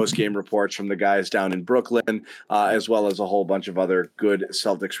get post game reports from the guys down in Brooklyn, as well as a whole bunch of other good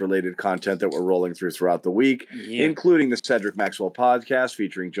Celtics related content that we're rolling throughout the week, including the Cedric Maxwell podcast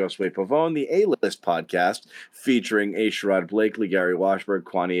featuring Josue Pavone, the A-List podcast featuring A. Sherrod Blakely, Gary Washburn,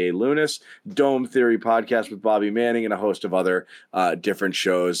 Kwani A. Lunis, Dome Theory podcast with Bobby Manning, and a host of other different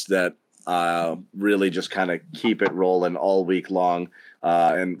shows that really just kind of keep it rolling all week long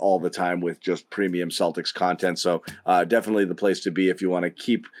and all the time with just premium Celtics content. So definitely the place to be if you want to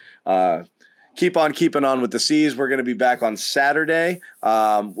keep on keeping on with the C's. We're going to be back on Saturday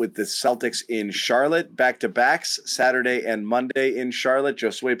with the Celtics in Charlotte, back-to-backs, Saturday and Monday in Charlotte.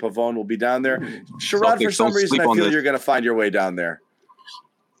 Josue Pavone will be down there. Sherrod, for some reason, I feel you're going to find your way down there.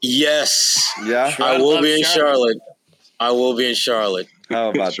 Yes. Yeah? I will be in Charlotte. I will be in Charlotte.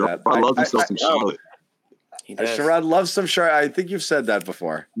 How about that? I love himself in Charlotte. Sherrod loves some Charlotte. I think you've said that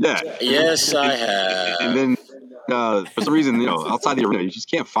before. Yeah. Yes, I have. And then for some reason, outside the arena, you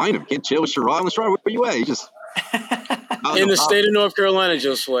just can't find him. Can't chill with Sherrod. Sherrod, where you at? You just in the state of North Carolina,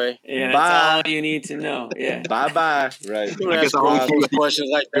 Josue. Yeah, that's all you need to know. Yeah. Bye. Right. I guess I'll questions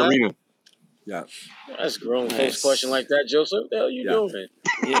like that. Arena. Yeah. That's grown folks question like that, Joseph. What the hell you doing?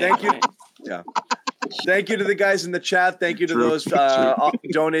 Yeah. Thank you. Yeah. Thank you to the guys in the chat. Thank you to those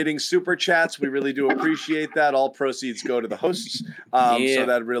donating super chats. We really do appreciate that. All proceeds go to the hosts. So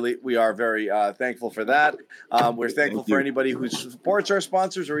that really, we are very thankful for that. We're thankful for anybody who supports our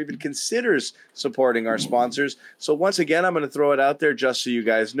sponsors or even considers supporting our sponsors. So once again, I'm going to throw it out there just so you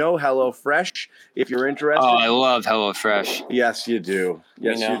guys know. HelloFresh, if you're interested. Oh, I love HelloFresh. Yes, you do.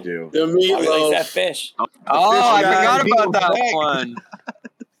 Yes, you do. The meatloaf. That fish. I forgot about that one.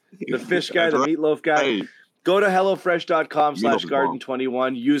 The fish guy, the meatloaf guy. Hey. Go to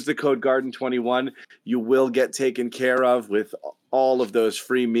HelloFresh.com/Garden21. Use the code Garden21. You will get taken care of with all of those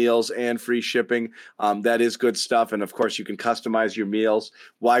free meals and free shipping. That is good stuff. And, of course, you can customize your meals.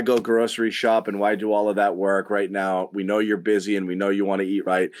 Why go grocery shop and why do all of that work right now? We know you're busy and we know you want to eat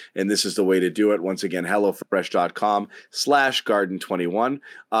right. And this is the way to do it. Once again, HelloFresh.com/Garden21.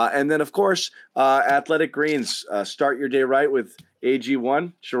 And then, of course, Athletic Greens. Start your day right with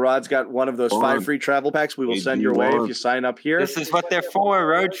AG1. Sherrod's got one of those 5 free travel packs we will send your way if you sign up here. This is what they're for,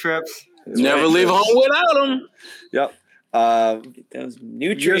 road trips. Never leave home without them. Yep. Those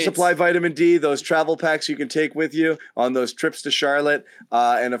nutrients. Year supply vitamin D, those travel packs you can take with you on those trips to Charlotte.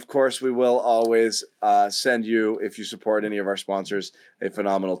 And of course, we will always send you, if you support any of our sponsors, a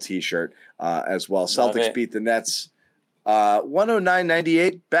phenomenal t-shirt as well. Celtics beat the Nets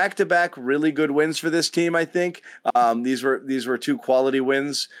 109-98, back-to-back really good wins for this team, I think. These were 2 quality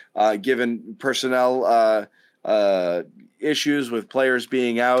wins given personnel issues with players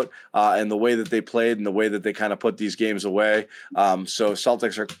being out and the way that they played and the way that they kind of put these games away. So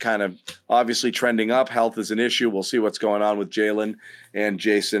Celtics are kind of obviously trending up. Health is an issue. We'll see what's going on with Jalen and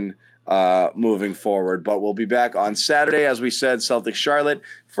Jason moving forward. But we'll be back on Saturday, as we said, Celtics Charlotte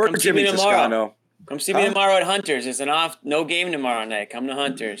for Jimmy Toscano. Come see me tomorrow at Hunters. It's no game tomorrow night. Come to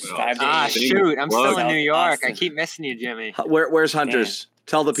Hunters. 5 days. Shoot. I'm still in New York. Boston. I keep missing you, Jimmy. Where's Hunters? Yeah.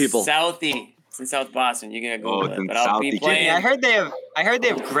 Tell the people. Southie. It's in South Boston. You gotta go with it. But I'll be playing. I heard they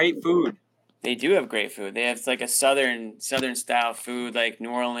have great food. They do have great food. They have like a southern style food, like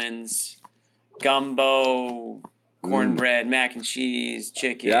New Orleans, gumbo, cornbread, mac and cheese,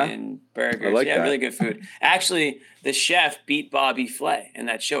 chicken, burgers. Like that. Really good food. Actually, the chef beat Bobby Flay in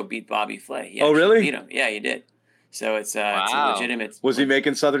that show. Beat Bobby Flay. Oh, really? Beat him. Yeah, he did. So it's a legitimate. Was he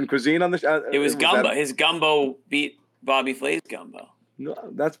making Southern cuisine on the? It was gumbo. His gumbo beat Bobby Flay's gumbo. No,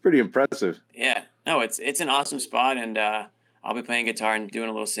 that's pretty impressive. Yeah. No, it's an awesome spot, and I'll be playing guitar and doing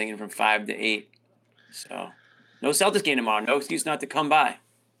a little singing from 5 to 8. So, no Celtics game tomorrow. No excuse not to come by.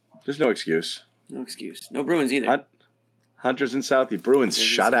 There's no excuse. No excuse. No Bruins either. Hunters and Southie. Bruins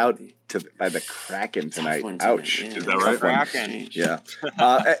shut out by the Kraken tonight. Ouch. Yeah. Is that right? Kraken. Yeah.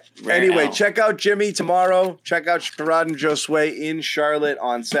 Anyway, check out Jimmy tomorrow. Check out Sherrod and Josue in Charlotte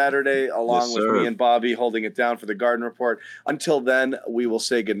on Saturday, along with me and Bobby holding it down for the Garden Report. Until then, we will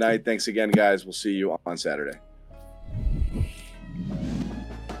say goodnight. Thanks again, guys. We'll see you on Saturday.